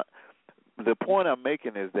 The point I'm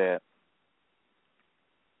making is that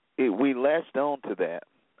we latched on to that.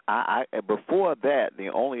 Before that, the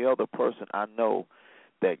only other person I know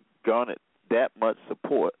that garnered that much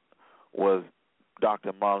support was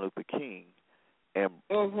Dr. Martin Luther King and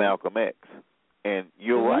Malcolm X. And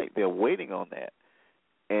you're right; they're waiting on that,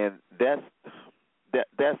 and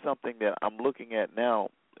that's something that I'm looking at now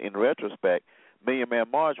in retrospect. Million Man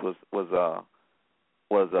March was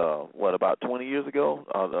what, about 20 years ago?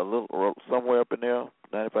 A little somewhere up in there,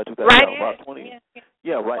 95, 2000, right, about 20.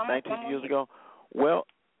 Yeah, right, 19 years ago. Well,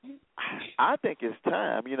 I think it's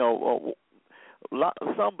time. You know,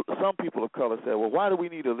 some people of color say, well, why do we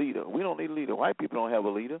need a leader? We don't need a leader. White people don't have a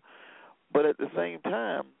leader. But at the same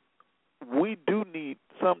time, we do need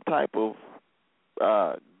some type of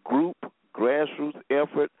group, grassroots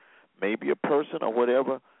effort, maybe a person or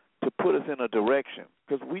whatever, to put us in a direction.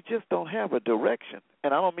 Because we just don't have a direction.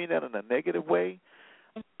 And I don't mean that in a negative way.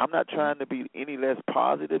 I'm not trying to be any less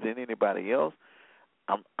positive than anybody else.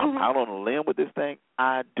 I'm out on a limb with this thing.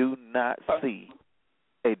 I do not see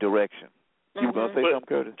a direction. You were going to say something,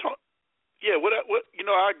 Curtis? Yeah, what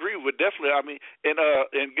I agree with, definitely. I mean,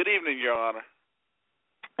 and good evening, Your Honor.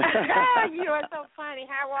 You are so funny.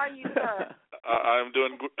 How are you, sir? I'm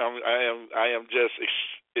doing. I am just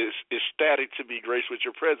ecstatic to be graced with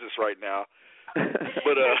your presence right now.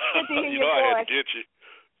 But you know, I had to get you.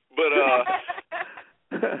 But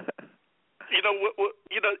you know what?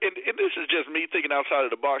 You know, and this is just me thinking outside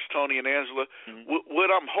of the box, Tony and Angela. What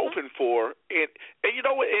I'm hoping for, and you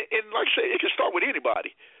know, and like I say, it can start with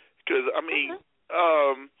anybody, because I mean,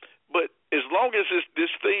 but as long as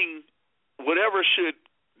this thing, whatever should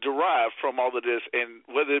derive from all of this, and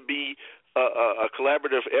whether it be a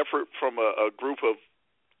collaborative effort from a group of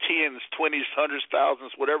tens, 20s, hundreds,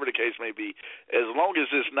 thousands, whatever the case may be, as long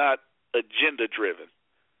as it's not agenda driven.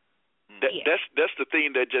 That's the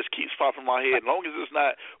thing that just keeps popping in my head. As long as it's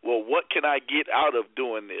not, well, what can I get out of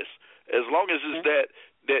doing this? As long as it's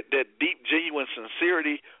that deep, genuine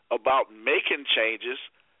sincerity about making changes,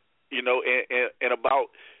 you know, and about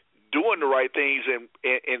doing the right things and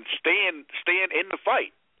staying in the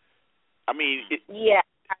fight. I mean,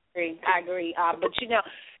 I agree. But you know,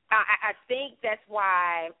 I think that's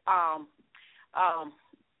why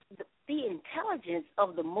the intelligence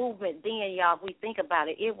of the movement then, y'all, if we think about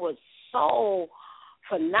it, it was so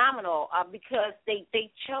phenomenal because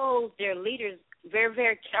they chose their leaders very,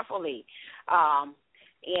 very carefully.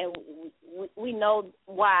 And we know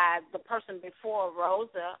why the person before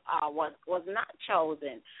Rosa was not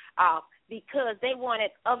chosen, because they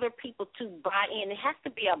wanted other people to buy in. It has to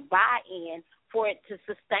be a buy-in for it to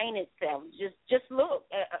sustain itself. Just look,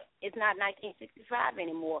 it's not 1965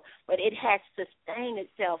 anymore, but it has sustained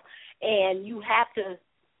itself, and you have to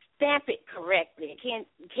stamp it correctly. It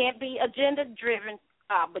can't be agenda-driven,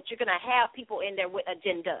 but you're going to have people in there with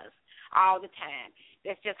agendas all the time.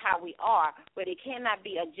 That's just how we are, but it cannot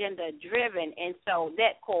be agenda-driven. And so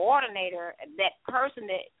that coordinator, that person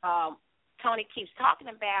that Tony keeps talking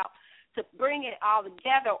about, to bring it all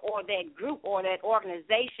together, or that group or that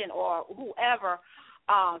organization or whoever,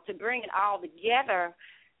 to bring it all together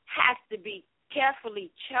has to be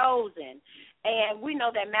carefully chosen. And we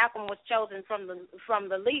know that Malcolm was chosen from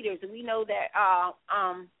the leaders. We know that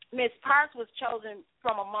Ms. Parks was chosen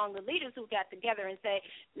from among the leaders who got together and say,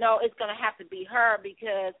 no, it's going to have to be her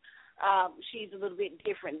because she's a little bit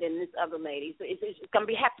different than this other lady. So it's going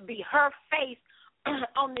to have to be her face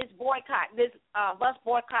on this boycott, this bus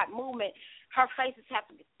boycott movement. Her face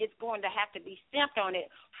it's going to have to be stamped on it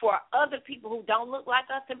for other people who don't look like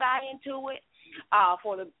us to buy into it,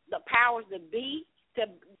 for the powers that be to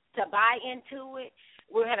buy into it.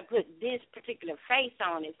 We're going to put this particular face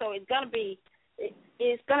on it. So it's going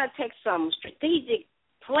to take some strategic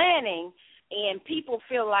planning. And people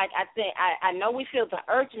feel like I know we feel the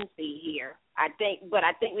urgency here. But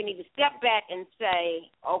I think we need to step back and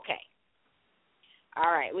say, okay,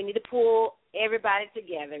 all right, we need to pull everybody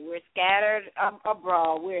together. We're scattered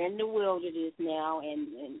abroad. We're in the wilderness now,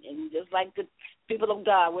 and just like the people of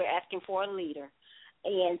God, we're asking for a leader.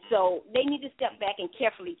 And so they need to step back and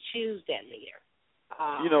carefully choose that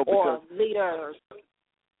leader, or leaders.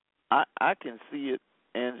 I can see it,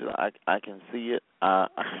 Angela. I can see it.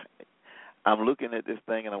 I'm looking at this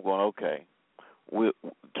thing and I'm going, okay.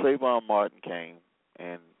 Trayvon Martin came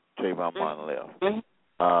and Trayvon Martin left.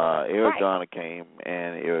 Eric Garner came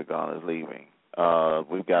and Eric Garner's leaving.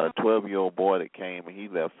 We've got a 12-year-old boy that came and he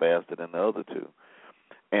left faster than the other two.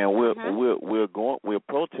 And we're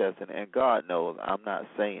protesting, and God knows I'm not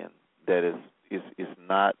saying that it's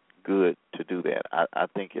not good to do that. I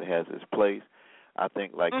think it has its place. I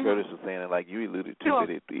think, like Curtis was saying, and like you alluded to, that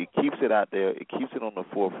it keeps it out there, it keeps it on the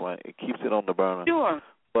forefront, it keeps it on the burner. Sure.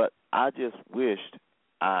 But I just wished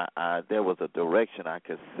there was a direction I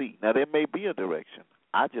could see. Now, there may be a direction.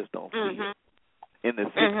 I just don't see it. In the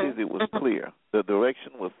 60s, it was clear. The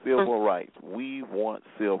direction was civil rights. We want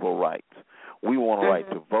civil rights. We want a right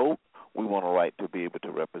to vote. We want a right to be able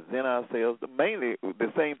to represent ourselves. Mainly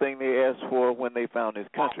the same thing they asked for when they found this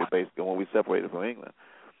country, basically, when we separated from England.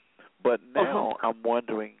 But now I'm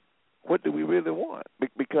wondering, what do we really want?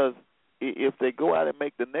 Because if they go out and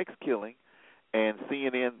make the next killing and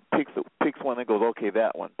CNN picks one and goes, okay,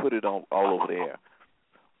 that one, put it on all over the air,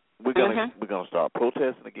 we're gonna start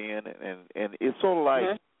protesting again, and it's sort of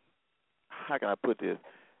like, how can I put this?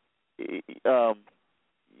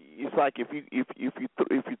 It's like if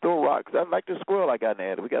you throw rocks, like the squirrel I got in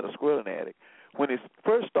the attic. We got a squirrel in the attic. When it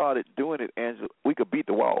first started doing it, Angela, we could beat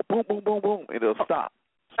the wall, boom, boom, boom, boom, and it'll stop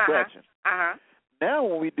scratching. Now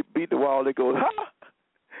when we beat the wall, it goes,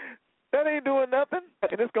 that ain't doing nothing,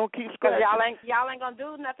 and it's gonna keep scratching. Y'all ain't gonna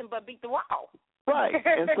do nothing but beat the wall. Right,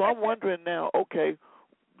 and so I'm wondering now, okay,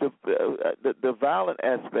 the violent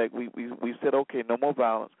aspect, we said, okay, no more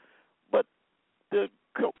violence, but the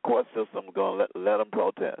court system is going to let them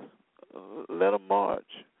protest, let them march.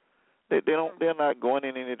 They're not going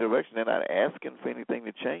in any direction. They're not asking for anything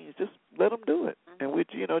to change. Just let them do it, and we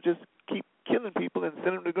just keep killing people and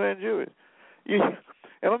send them to grand juries. You know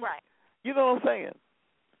what I'm saying?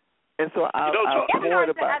 And so I'm worried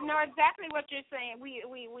about. I know exactly what you're saying. We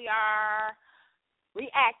are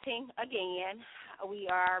reacting again. We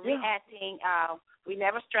are reacting. We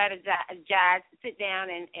never strategize, sit down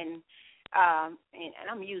and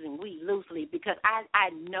I'm using we loosely because I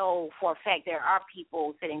know for a fact there are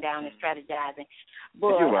people sitting down and strategizing.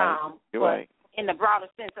 But, You're right. In the broader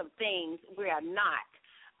sense of things, we are not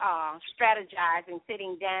strategizing,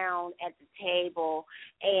 sitting down at the table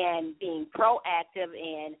and being proactive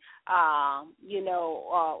and,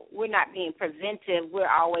 we're not being preventive. We're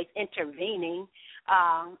always intervening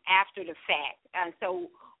after the fact. And so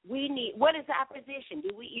what is our position?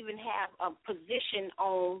 Do we even have a position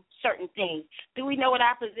on certain things? Do we know what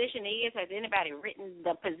our position is? Has anybody written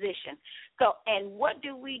the position? So, and what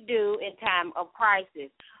do we do in time of crisis?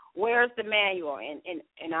 Where's the manual?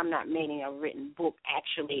 And I'm not meaning a written book.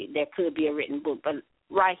 Actually, there could be a written book, but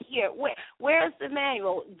right here, where's the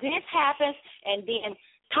manual? This happens, and then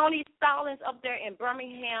Tony Stallings up there in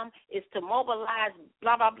Birmingham is to mobilize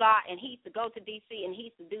blah, blah, blah, and he's to go to D.C., and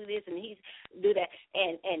he's to do this, and he's to do that.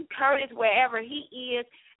 And Curtis, wherever he is,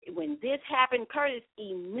 when this happened, Curtis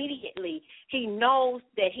immediately, he knows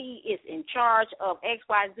that he is in charge of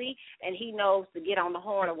XYZ, and he knows to get on the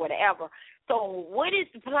horn or whatever. So what is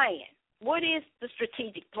the plan? What is the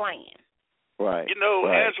strategic plan? Right.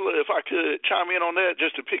 Angela, if I could chime in on that,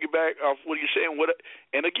 just to piggyback off what you're saying.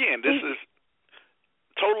 And again, this is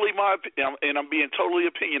totally my opinion, and I'm being totally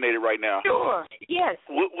opinionated right now. Sure, yes.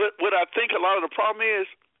 What I think a lot of the problem is,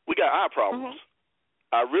 we got eye problems.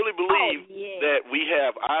 I really believe that we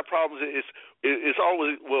have eye problems. It's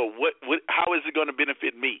always, how is it going to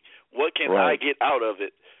benefit me? What can I get out of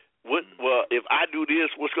it? If I do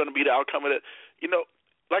this, what's going to be the outcome of it?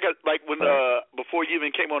 Like when before you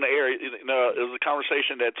even came on the air, it was a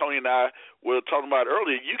conversation that Tony and I were talking about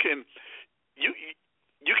earlier.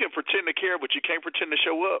 you can pretend to care, but you can't pretend to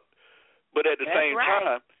show up. But at the same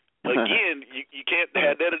time, again, you can't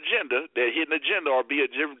have that agenda, that hidden agenda, or be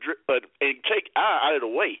and take I out of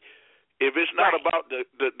the way. If it's not about the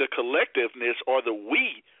collectiveness or the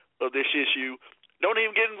we of this issue, don't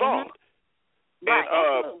even get involved.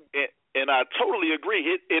 And I totally agree.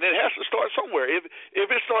 And it has to start somewhere. If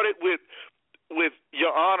it started with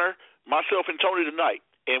Your Honor, myself, and Tony tonight,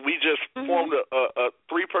 and we just formed a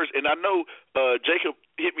three-person, and I know Jacob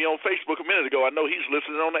hit me on Facebook a minute ago. I know he's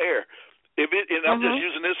listening on the air. I'm just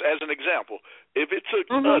using this as an example. If it took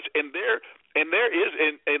us, and there is,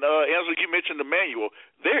 and Angela, you mentioned the manual.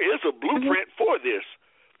 There is a blueprint for this.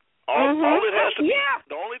 All it has to be,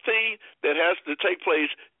 the only thing that has to take place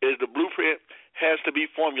is the blueprint has to be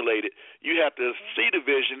formulated. You have to see the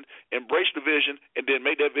vision, embrace the vision, and then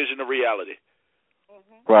make that vision a reality.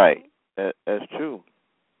 Right. That's true.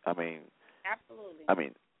 I mean, absolutely. I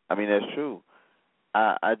mean that's true.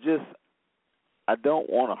 I don't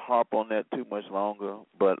want to harp on that too much longer,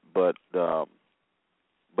 but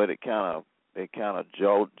it kind of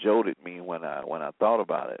jolted me when I thought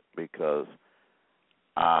about it, because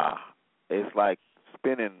it's like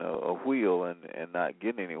spinning a wheel and not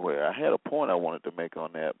getting anywhere. I had a point I wanted to make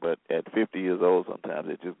on that, but at 50 years old, sometimes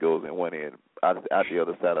it just goes in one end, out the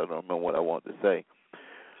other side. I don't remember what I wanted to say.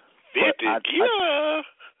 50,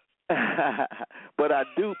 but I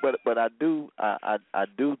do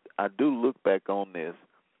look back on this,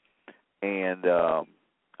 and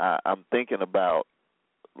I'm thinking about,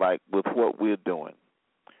 like, with what we're doing.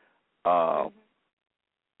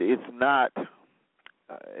 It's not.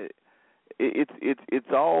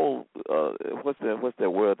 It's all. What's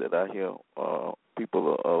that word that I hear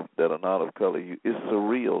people that are not of color use? It's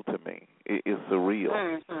surreal to me. It's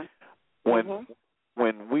surreal. When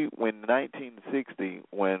 1960,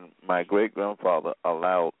 when my great-grandfather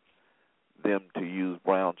allowed them to use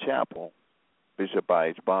Brown Chapel, Bishop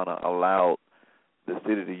I.H. Bonner allowed the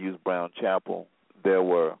city to use Brown Chapel, there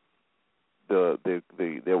were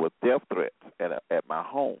there were death threats at my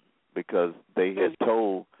home, because they had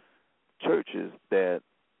told churches that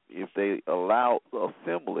if they allowed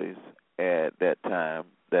assemblies at that time,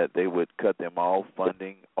 that they would cut them off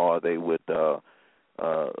funding, or they would or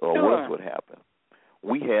worse would happen.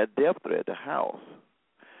 We had death threat at the house.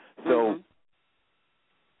 So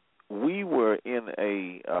we were in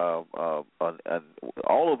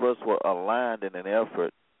all of us were aligned in an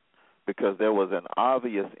effort, because there was an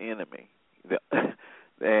obvious enemy.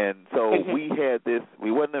 And so we had this,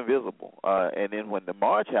 we wasn't invisible. And then when the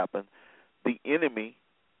march happened, the enemy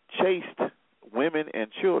chased women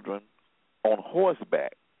and children on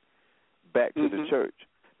horseback back to the church.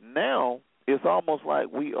 Now, it's almost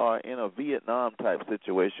like we are in a Vietnam-type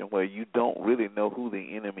situation where you don't really know who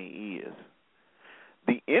the enemy is.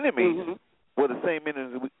 The enemies were the same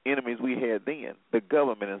enemies we had then, the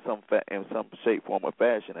government in some shape, form, or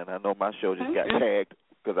fashion. And I know my show just got tagged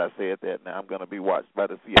because I said that. Now I'm going to be watched by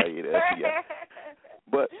the CIA, the FBI.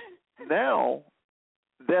 But now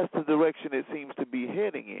that's the direction it seems to be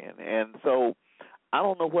heading in. And so I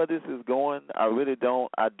don't know where this is going. I really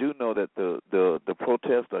don't. I do know that the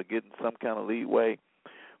protests are getting some kind of leeway.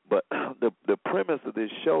 But the premise of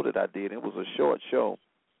this show that I did, it was a short show,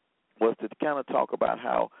 was to kind of talk about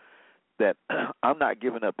how that I'm not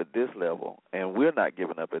giving up at this level, and we're not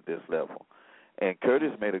giving up at this level. And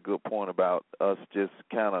Curtis made a good point about us just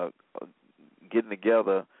kind of getting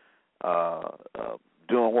together,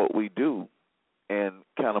 doing what we do, and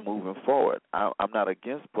kind of moving forward. I'm not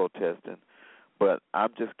against protesting, but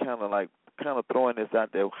I'm just kind of throwing this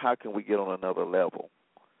out there. How can we get on another level?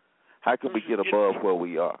 How can we get above where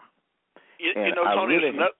we are? You know, Tony,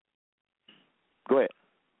 go ahead.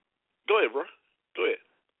 Go ahead, bro. Go ahead.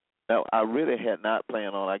 Now, I really had not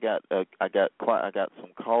planned on. I got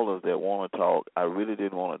some callers that want to talk. I really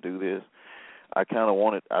didn't want to do this. I kind of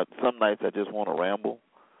wanted. Some nights I just want to ramble,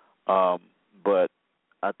 but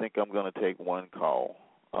I think I'm going to take one call.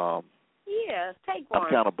 Yeah, take one. I'm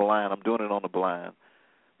kind of blind. I'm doing it on the blind.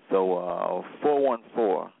 So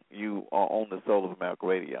 414, you are on the Soul of America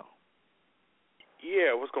Radio.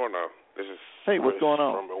 Yeah, what's going on? This is what's going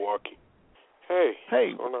on? From Milwaukee. Hey,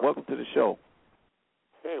 what's going on? Welcome to the show.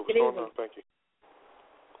 Hey, what's going on? Thank you.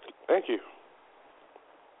 Thank you.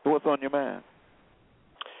 So what's on your mind?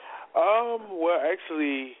 Well,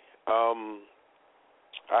 actually, I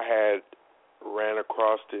had ran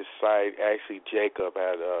across this site. Actually, Jacob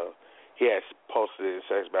he had posted it in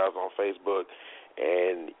Sex Battles on Facebook,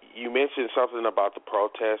 and you mentioned something about the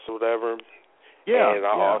protests or whatever. Yeah. And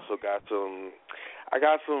I also got some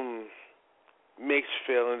mixed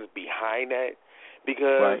feelings behind that,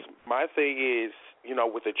 because my thing is,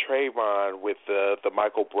 with the Trayvon, with the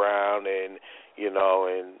Michael Brown, and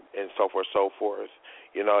and so forth, so forth.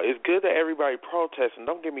 It's good that everybody protests, and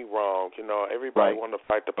don't get me wrong. Everybody want to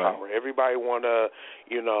fight the power. Everybody want to,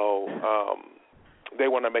 they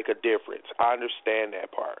want to make a difference. I understand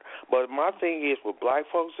that part. But my thing is with black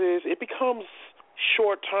folks is it becomes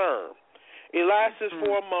short term. It lasts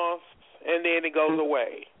 4 months, and then it goes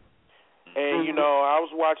away. And, I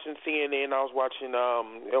was watching CNN. I was watching,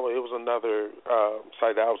 it was another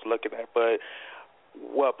site that I was looking at. But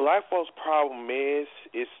what black folks' problem is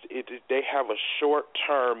they have a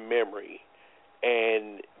short-term memory.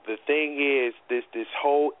 And the thing is, this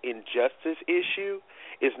whole injustice issue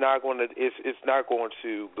is not going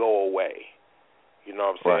to go away. You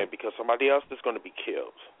know what I'm saying? Right. Because somebody else is going to be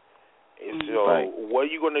killed. And so what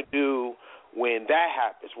are you going to do when that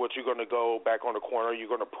happens? What, you're going to go back on the corner? You're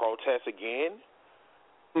going to protest again?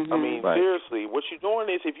 I mean, seriously, what you're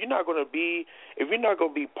doing is if you're not going to be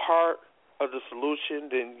part of the solution,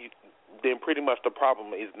 then pretty much the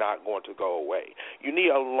problem is not going to go away. You need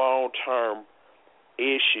a long-term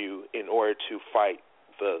issue in order to fight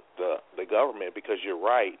the government, because you're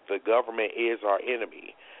right, the government is our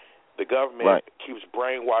enemy. The government keeps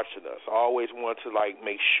brainwashing us. I always want to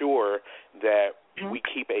make sure that we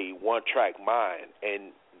keep a one-track mind,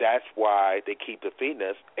 and that's why they keep defeating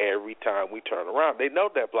us every time we turn around. They know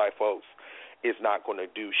that black folks is not going to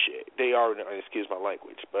do shit. They already, excuse my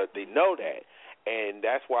language, but they know that, and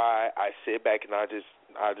that's why I sit back and I just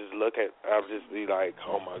be like,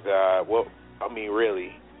 oh my God, well, I mean,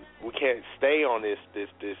 really, we can't stay on this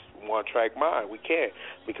one-track mind. We can't,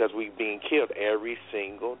 because we're being killed every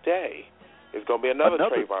single day. It's going to be another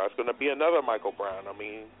Trayvon. It's going to be another Michael Brown. I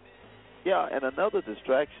mean, yeah, and another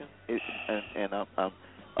distraction is,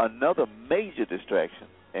 another major distraction.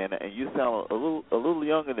 And you sound a little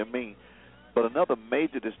younger than me, but another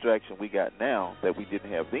major distraction we got now that we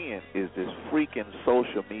didn't have then is this freaking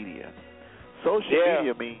social media. Social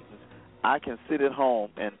media means I can sit at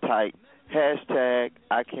home and type hashtag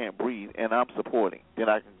I can't breathe, and I'm supporting. Then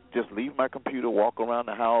I can just leave my computer, walk around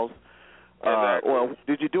the house. Well,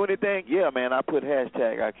 did you do anything? Yeah, man, I put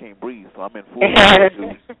hashtag I can't breathe, so I'm in full. I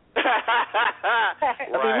mean,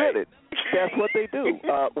 really, that's what they do.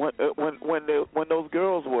 When those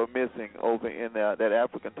girls were missing over in that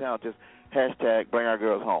African town, just hashtag bring our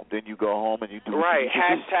girls home. Then you go home and you do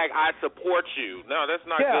hashtag I support you. No, that's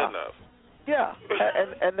not good enough. Yeah,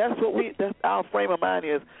 and that's what that's our frame of mind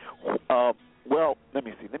is. Well, let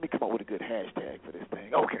me see. Let me come up with a good hashtag for this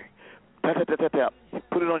thing. Okay.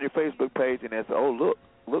 Put it on your Facebook page and say, oh,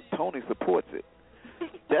 look, Tony supports it.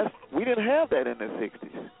 We didn't have that in the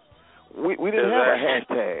 60s. We didn't have a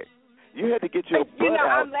hashtag. You had to get your butt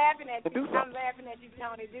out. I'm laughing at you. I'm laughing at you,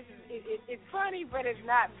 Tony. This is it's funny, but it's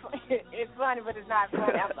not. It's funny, but it's not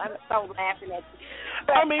funny. I'm so laughing at you.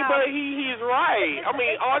 But, but he's right. I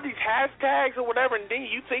mean, all these hashtags or whatever, and then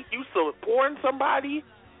you think you supporting somebody.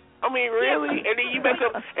 I mean, really? And then you make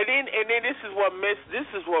them, and then this is what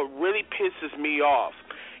really pisses me off.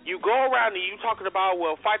 You go around and you talking about,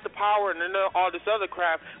 well, fight the power and then all this other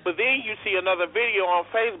crap, but then you see another video on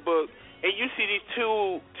Facebook and you see these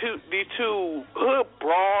two hood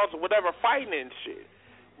bras or whatever fighting and shit.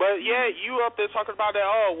 But you up there talking about that?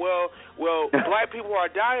 Oh, well, black people are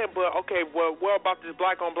dying, but okay, well, what about this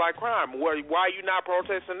black on black crime? Why are you not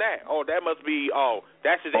protesting that? Oh, that must be.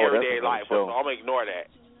 That's just everyday life. So I'm gonna ignore that.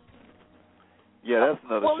 Yeah, that's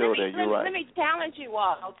another show that you're right. Let me challenge you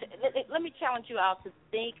all. Let me challenge you all to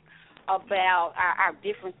think about our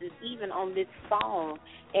differences, even on this phone,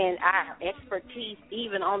 and our expertise,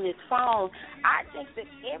 even on this phone. I think that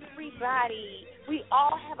we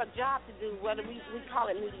all have a job to do, whether we call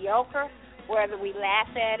it mediocre, whether we laugh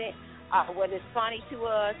at it, whether it's funny to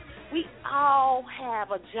us. We all have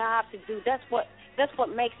a job to do. That's what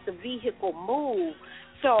makes the vehicle move.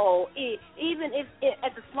 So even if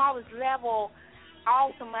at the smallest level,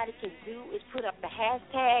 all somebody can do is put up the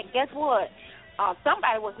hashtag, guess what?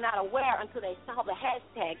 Somebody was not aware until they saw the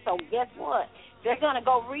hashtag. So guess what? They're going to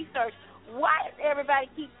go research. Why does everybody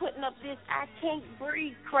keep putting up this I can't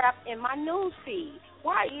breathe crap in my news feed?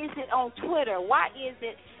 Why is it on Twitter? Why is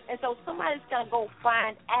it? And so somebody's going to go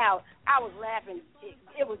find out. I was laughing.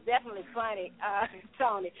 It was definitely funny,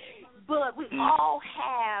 Tony. But we all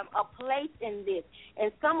have a place in this.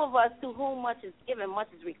 And some of us, to whom much is given, much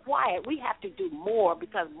is required, we have to do more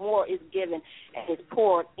because more is given and is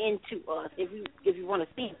poured into us, if you want to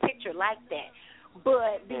see a picture like that.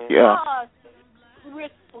 But because we're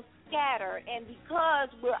so scattered and because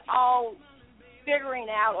we're all figuring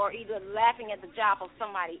out or either laughing at the job of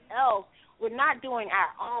somebody else, we're not doing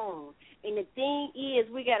our own. And the thing is,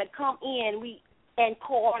 we got to come in. and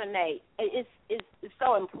coordinate. It's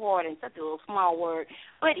so important. Such a little small word,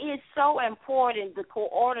 but it's so important, the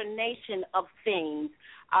coordination of things.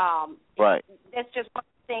 Right. That's just one of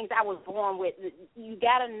the things I was born with. You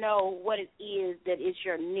got to know what it is that is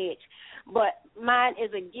your niche. But mine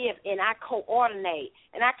is a gift, and I coordinate.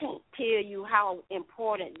 And I can't tell you how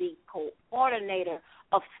important the coordinator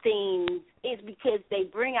of things is, because they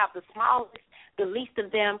bring out the smallest, the least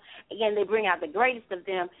of them, again, they bring out the greatest of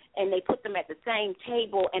them, and they put them at the same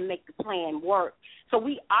table and make the plan work. So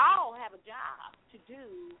we all have a job to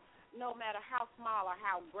do, no matter how small or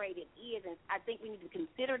how great it is. And I think we need to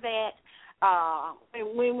consider that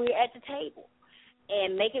when we're at the table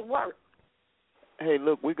and make it work. Hey,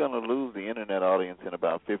 look, we're going to lose the Internet audience in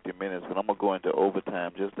about 50 minutes, but I'm going to go into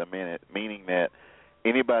overtime just a minute, meaning that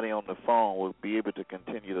anybody on the phone will be able to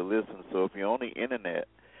continue to listen. So if you're on the Internet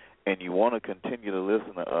and you want to continue to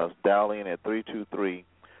listen to us, dial in at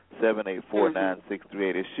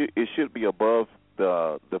 323-784-9638. It should be above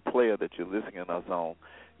the player that you're listening to us on.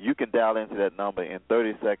 You can dial into that number. In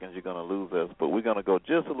 30 seconds, you're going to lose us. But we're going to go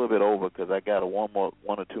just a little bit over because I got one or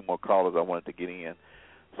two more callers I wanted to get in.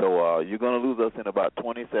 So you're going to lose us in about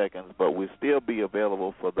 20 seconds, but we'll still be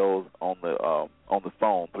available for those on the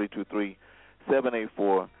phone,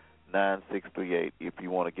 323-784-9638, if you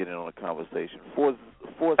want to get in on a conversation.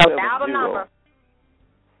 470.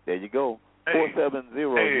 There you go. 470.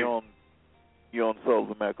 You're on Soul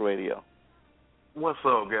of America Radio. What's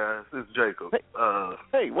up, guys? It's Jacob.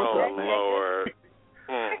 Hey, what's up, man? Lord.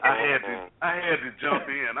 I had to jump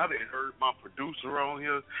in. I didn't heard my producer on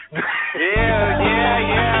here. Yeah.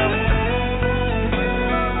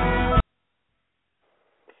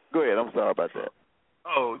 Go ahead. I'm sorry about that.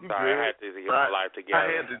 Oh, you sorry, good? I had to get my life together.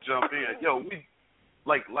 I had to jump in. Yo,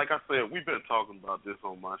 like I said, we've been talking about this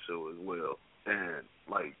on my show as well. And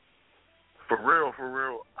like, for real,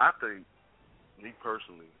 I think, me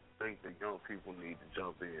personally, think that young people need to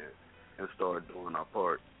jump in and start doing our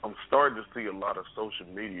part. I'm starting to see a lot of social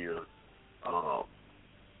media,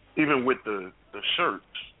 even with the shirts.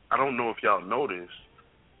 I don't know if y'all noticed,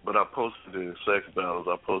 but I posted in Sex Battles,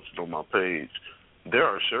 I posted on my page, there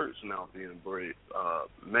are shirts now being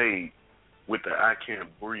made with the I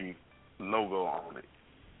Can't Breathe logo on it.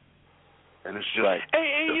 And it's just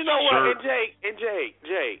Hey, you know what, and Jake,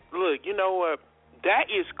 look, you know what?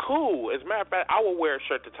 That is cool. As a matter of fact, I would wear a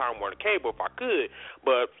shirt to Time Warner Cable if I could.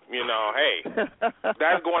 But, you know, hey,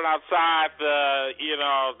 that's going outside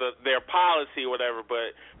their policy or whatever.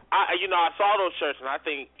 But, I saw those shirts, and I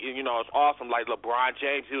think, it's awesome. Like LeBron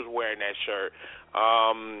James, he was wearing that shirt.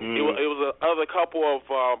 It was a couple of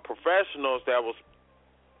professionals that was,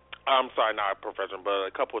 I'm sorry, not a professional, but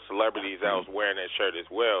a couple of celebrities that was wearing that shirt as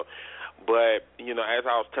well. But, as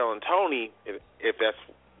I was telling Tony, if that's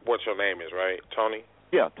what your name is, right, Tony?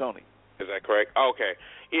 Yeah, Tony. Is that correct? Okay.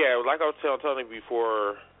 Yeah, like I was telling Tony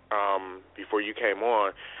before you came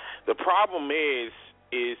on, the problem is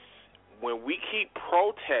when we keep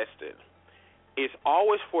protesting, it's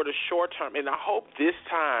always for the short term, and I hope this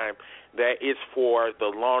time that it's for the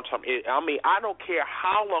long term. I don't care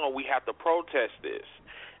how long we have to protest this,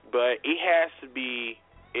 but it has to be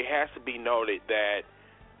noted that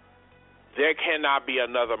there cannot be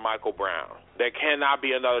another Michael Brown. There cannot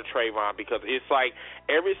be another Trayvon, because it's like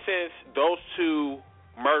ever since those two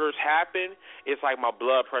murders happened, it's like my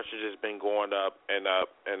blood pressure just been going up and up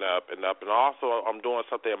and up and up. And also I'm doing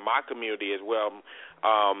something in my community as well.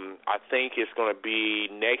 I think it's going to be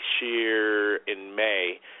next year in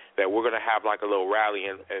May that we're going to have like a little rally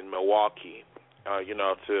in Milwaukee,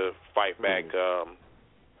 to fight back,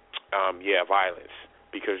 violence.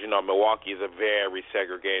 Because, Milwaukee is a very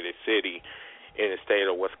segregated city in the state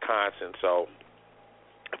of Wisconsin. So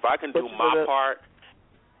if I can do my part.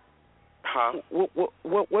 Huh?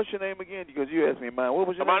 What's your name again? Because you asked me mine. What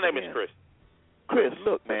was your name? My name is Chris. Chris,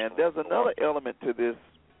 look, man, there's another element to this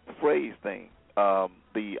phrase thing.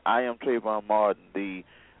 The I am Trayvon Martin, the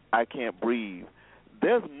I can't breathe.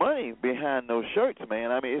 There's money behind those shirts,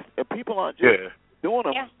 man. I mean, people aren't just doing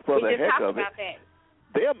them for the heck of it.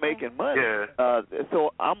 They're making money. Yeah.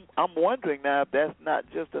 So I'm wondering now if that's not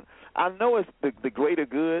just I know it's the greater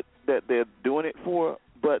good that they're doing it for,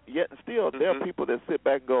 but yet and still there are people that sit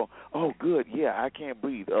back and go, oh, good, yeah, I can't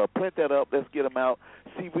breathe. Print that up. Let's get them out.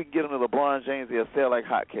 See if we can get them to LeBron James. They'll sell like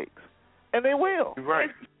hotcakes. And they will.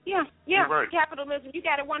 Right. Yeah. Right. Capitalism. You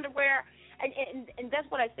got to wonder where. And that's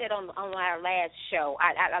what I said on our last show.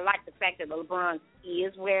 I like the fact that LeBron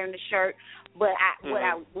is wearing the shirt, but what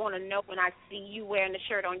I want to know when I see you wearing the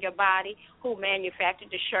shirt on your body, who manufactured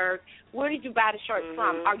the shirt, where did you buy the shirt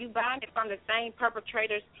from? Are you buying it from the same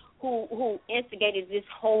perpetrators who instigated this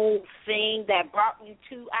whole thing that brought you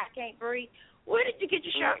to I Can't Breathe? Where did you get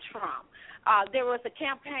your shirts from? There was a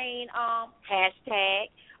campaign, hashtag,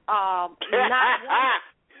 not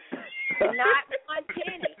one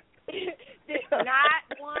penny. Not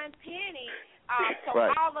one penny. So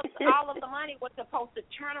right. all of the money was supposed to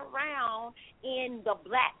turn around in the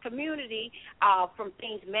black community from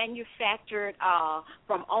things manufactured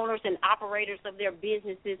from owners and operators of their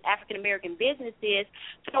businesses, African American businesses.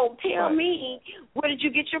 So tell me, where did you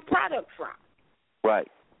get your product from? Right.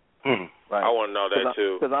 Right. I want to know that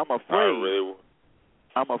too. Because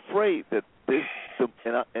I'm afraid that this,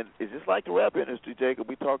 and it's just like the rap industry, Jacob.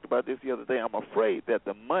 We talked about this the other day. I'm afraid that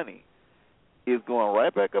the money is going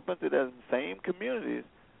right back up into the same communities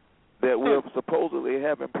that we're supposedly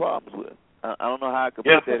having problems with. I don't know how I could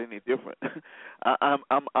put that any different.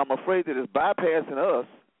 I'm afraid that it's bypassing us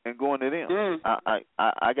and going to them.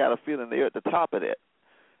 I got a feeling they're at the top of that.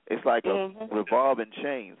 It's like a revolving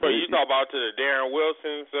chain. So you talk about to the Darren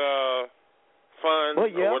Wilson's fund or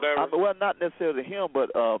whatever? Well, not necessarily him,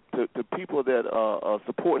 but to people that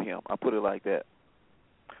support him. I put it like that.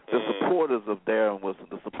 The supporters of Darren Wilson,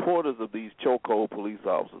 the supporters of these chokehold police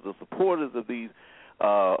officers, the supporters of these,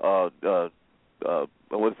 what's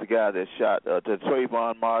the guy that shot the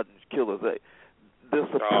Trayvon Martin's killers? The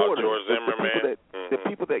supporters, George Zimmerman. the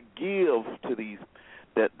people that give to these,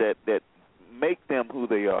 that make them who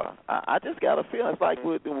they are. I just got a feeling it's like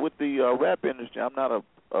with the rap industry. I'm not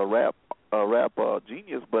a rap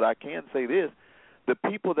genius, but I can say this: the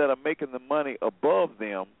people that are making the money above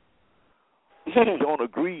them don't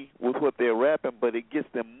agree with what they're rapping, but it gets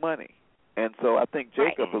them money. And so I think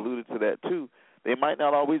Jacob alluded to that too. They might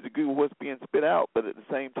not always agree with what's being spit out, but at the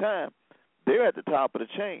same time, they're at the top of the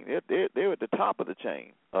chain. They're at the top of the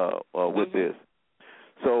chain with this.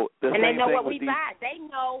 So and they know what we buy. They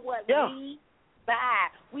know what we buy.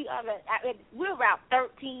 We're about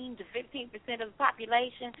 13 to 15% of the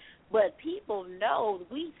population, but people know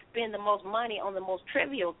we spend the most money on the most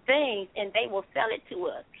trivial things, and they will sell it to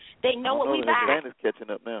us. They know what we buy. Atlanta's catching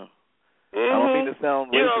up now. I don't mean to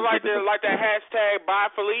sound racist. Like that hashtag Buy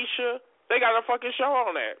Felicia. They got a fucking show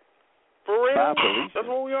on that. For real? Buy Felicia. That's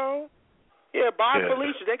what we on. Yeah, Buy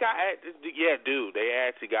Felicia. They got dude. They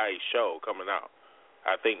actually got a show coming out.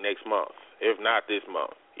 I think next month, if not this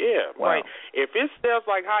month. Yeah, wow. Like if it sells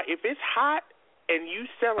like hot, if it's hot and you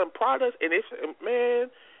selling products and it's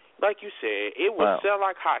like you said, it will sell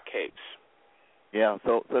like hotcakes. Yeah,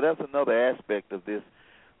 so that's another aspect of this,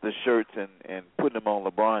 the shirts and putting them on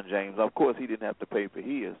LeBron James. Of course, he didn't have to pay for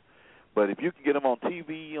his, but if you can get them on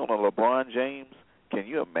TV on a LeBron James, can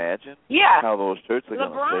you imagine how those shirts are going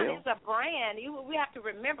to sell? LeBron is a brand. We have to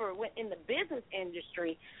remember, in the business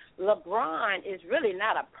industry, LeBron is really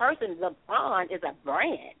not a person. LeBron is a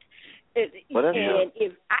brand. If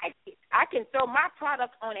I can throw my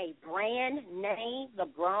product on a brand name,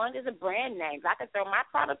 LeBron is a brand name. If I can throw my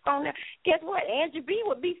product on there, guess what? Angie B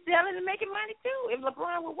would be selling and making money too if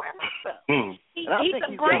LeBron would wear my stuff. He's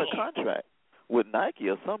a brand. Got a contract with Nike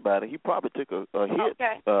or somebody. He probably took a hit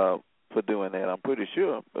for doing that. I'm pretty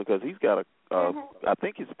sure because he's got I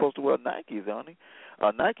think he's supposed to wear Nikes, aren't he?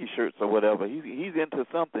 Nike shirts or whatever. He's into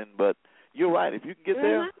something. But you're right. If you can get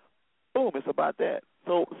there, boom, it's about that.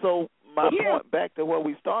 So my point back to where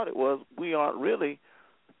we started was we aren't really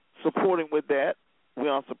supporting with that. We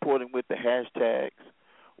aren't supporting with the hashtags.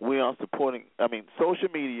 We aren't supporting, social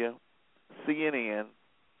media, CNN,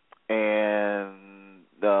 and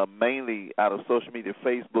mainly out of social media,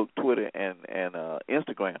 Facebook, Twitter, and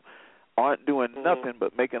Instagram, aren't doing nothing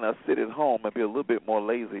but making us sit at home and be a little bit more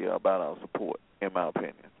lazy about our support, in my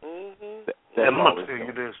opinion. And I'm going to tell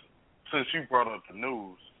you this. Since you brought up the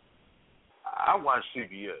news, I watch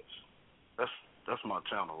CBS. That's my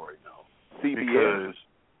channel right now. CBS?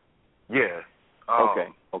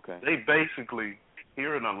 Because, okay. They basically,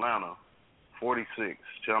 here in Atlanta,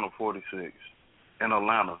 Channel 46 in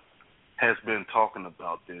Atlanta has been talking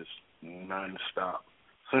about this nonstop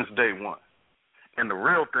since day one. And the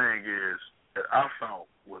real thing is that I found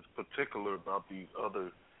was particular about these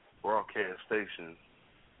other broadcast stations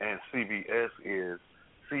and CBS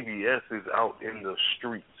is out in the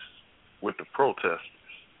streets with the protesters.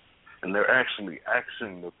 And they're actually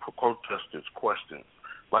asking the protesters questions.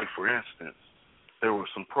 Like, for instance, there were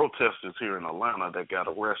some protesters here in Atlanta that got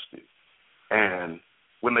arrested. And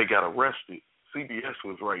when they got arrested, CBS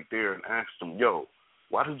was right there and asked them, yo,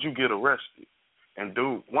 why did you get arrested? And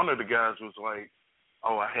dude, one of the guys was like,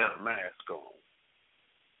 oh, I had a mask on.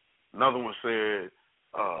 Another one said,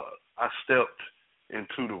 I stepped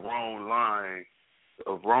into the wrong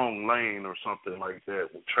lane or something like that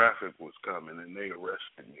when traffic was coming and they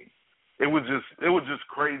arrested me. It was just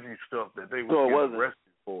crazy stuff that they were getting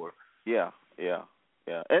arrested for. Yeah.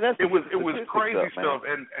 Yeah, and it was crazy stuff,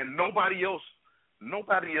 and nobody else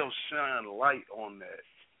shined light on that.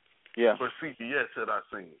 Yeah. For CBS that I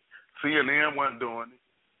seen, CNN wasn't doing it.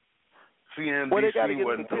 CNBC well, they got to get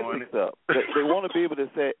wasn't doing it. Up. They want to be able to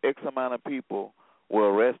say X amount of people were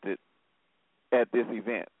arrested at this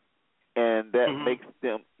event, and that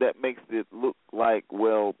makes it look like,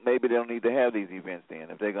 well, maybe they don't need to have these events then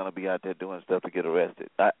if they're going to be out there doing stuff to get arrested.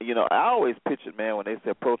 I always pictured, man, when they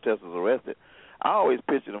said protesters arrested, I always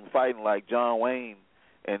pictured them fighting like John Wayne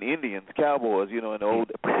and Indians, cowboys, in the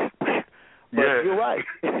old. But you're right.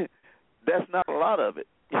 That's not a lot of it.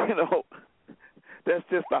 That's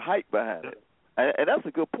just the hype behind it. And that's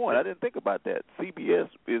a good point. I didn't think about that. CBS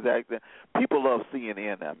is acting. People love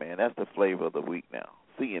CNN now, man. That's the flavor of the week now.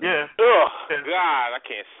 CNN. Yeah. Oh God, I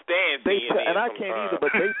can't stand CNN. And I can't either.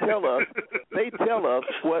 But they tell us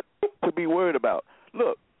what to be worried about.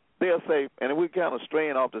 Look, they'll say, and we're kind of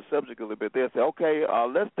straying off the subject a little bit. They'll say, okay,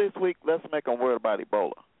 let's make them worried about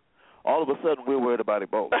Ebola. All of a sudden, we're worried about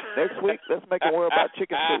Ebola. Next week, let's make them worry about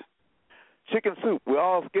chicken soup. Chicken soup. We're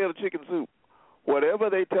all scared of chicken soup. Whatever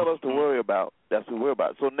they tell us to worry about, that's what we're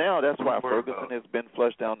about. So now that's why Ferguson has been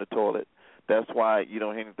flushed down the toilet. That's why you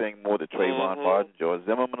don't hear anything more to Trayvon Martin, George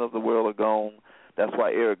Zimmerman of the world are gone. That's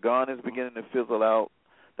why Eric Garner is beginning to fizzle out.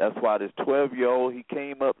 That's why this 12-year-old, he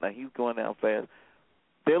came up. Now he's going down fast.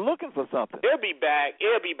 They're looking for something. It'll be back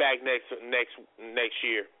next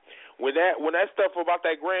year. When that stuff about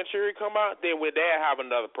that grand jury come out, then when they have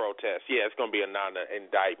another protest, it's going to be a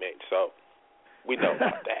non-indictment. So we know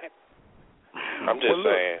about that. I'm just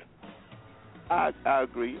saying. I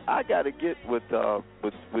agree. I got to get with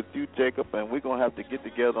you, Jacob, and we're gonna have to get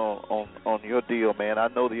together on your deal, man. I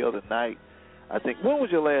know the other night. I think when was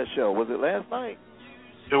your last show? Was it last night?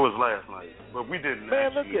 It was last night, but we didn't.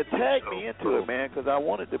 Man, look, you tagged me into it, man, because I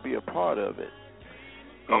wanted to be a part of it.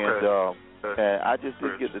 Okay. And I just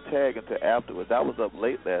didn't get the tag until afterwards. I was up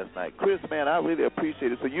late last night. Chris, man, I really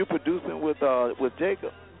appreciate it. So you producing with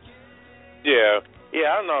Jacob? Yeah,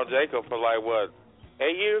 I know Jacob for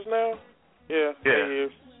 8 years now. Yeah. 8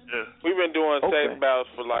 years. Yeah. We've been doing sex battles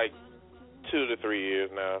for 2 to 3 years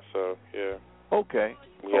now. So yeah. Okay.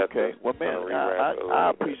 Well, man, I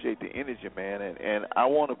appreciate the energy, man, and I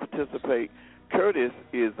want to participate. Curtis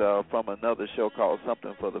is from another show called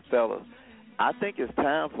Something for the Fellas. I think it's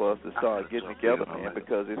time for us to start getting together, man,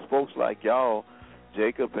 because it's folks like y'all,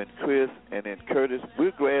 Jacob and Chris, and then Curtis.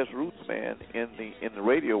 We're grassroots, man, in the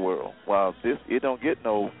radio world. While it don't get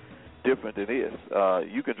no different than this.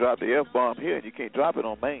 You can drop the F-bomb here, and you can't drop it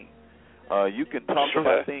on Main. You can talk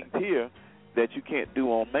about things here that you can't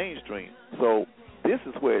do on mainstream. So this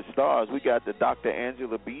is where it starts. We got the Dr.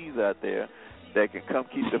 Angela Bees out there that can come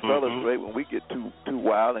keep the fellas straight when we get too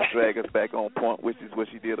wild and drag us back on point, which is what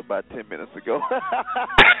she did about 10 minutes ago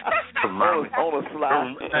on a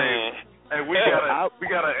slide. Hey, we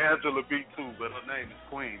got an Angela B too, but her name is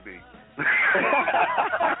Queen B.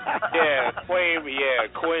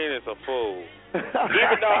 Queen is a fool.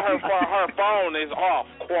 Even though her phone is off,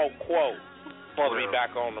 quote, supposed to be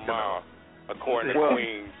back on tomorrow, according to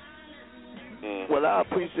Queen. Well, I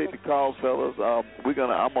appreciate the call, fellas. I'm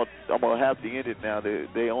gonna have to end it now.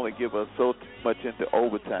 They only give us so much into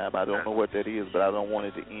overtime. I don't know what that is, but I don't want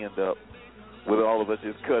it to end up with all of us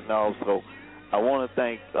just cutting off. So I want to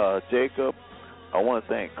thank Jacob. I want to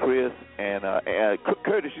thank Chris and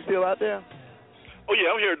Curtis. You still out there? Oh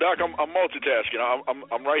yeah, I'm here, Doc. I'm multitasking.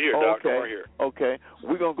 I'm right here, Doc. I'm right here. Okay,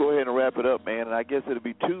 we're gonna go ahead and wrap it up, man. And I guess it'll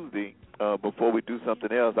be Tuesday before we do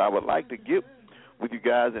something else. I would like to get with you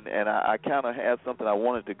guys, and I kind of had something I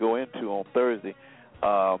wanted to go into on Thursday.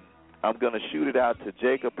 I'm going to shoot it out to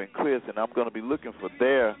Jacob and Chris, and I'm going to be looking for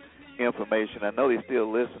their information. I know they're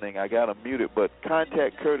still listening. I got them muted, but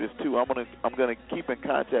contact Curtis too. I'm going to keep in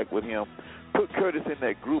contact with him. Put Curtis in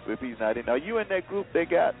that group if he's not in. Are you in that group they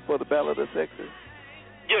got for the Battle of the Sexes?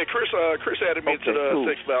 Yeah, Chris added me to the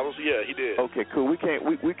sex battles. Yeah, he did. Okay, cool. We can't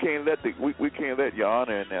let your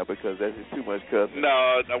honor in there because that's just too much cussing.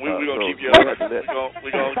 No, we're gonna keep you. We're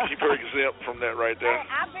gonna keep her exempt from that right there.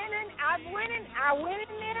 I went in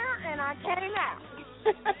there and I came out.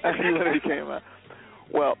 You literally came out.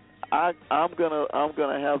 Well, I'm gonna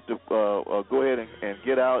have to go ahead and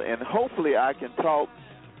get out, and hopefully I can talk.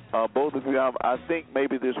 Both of you, I think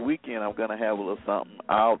maybe this weekend I'm going to have a little something.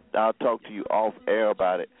 I'll talk to you off air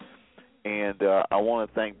about it. And I want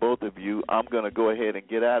to thank both of you. I'm going to go ahead and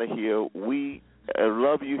get out of here. We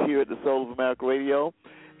love you here at the Soul of America Radio.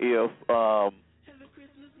 If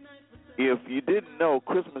you didn't know,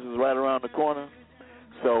 Christmas is right around the corner.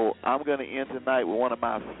 So I'm going to end tonight with one of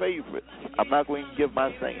my favorites. I'm not going to give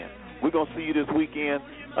my saying. We're going to see you this weekend.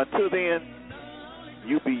 Until then,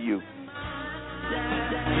 you be you.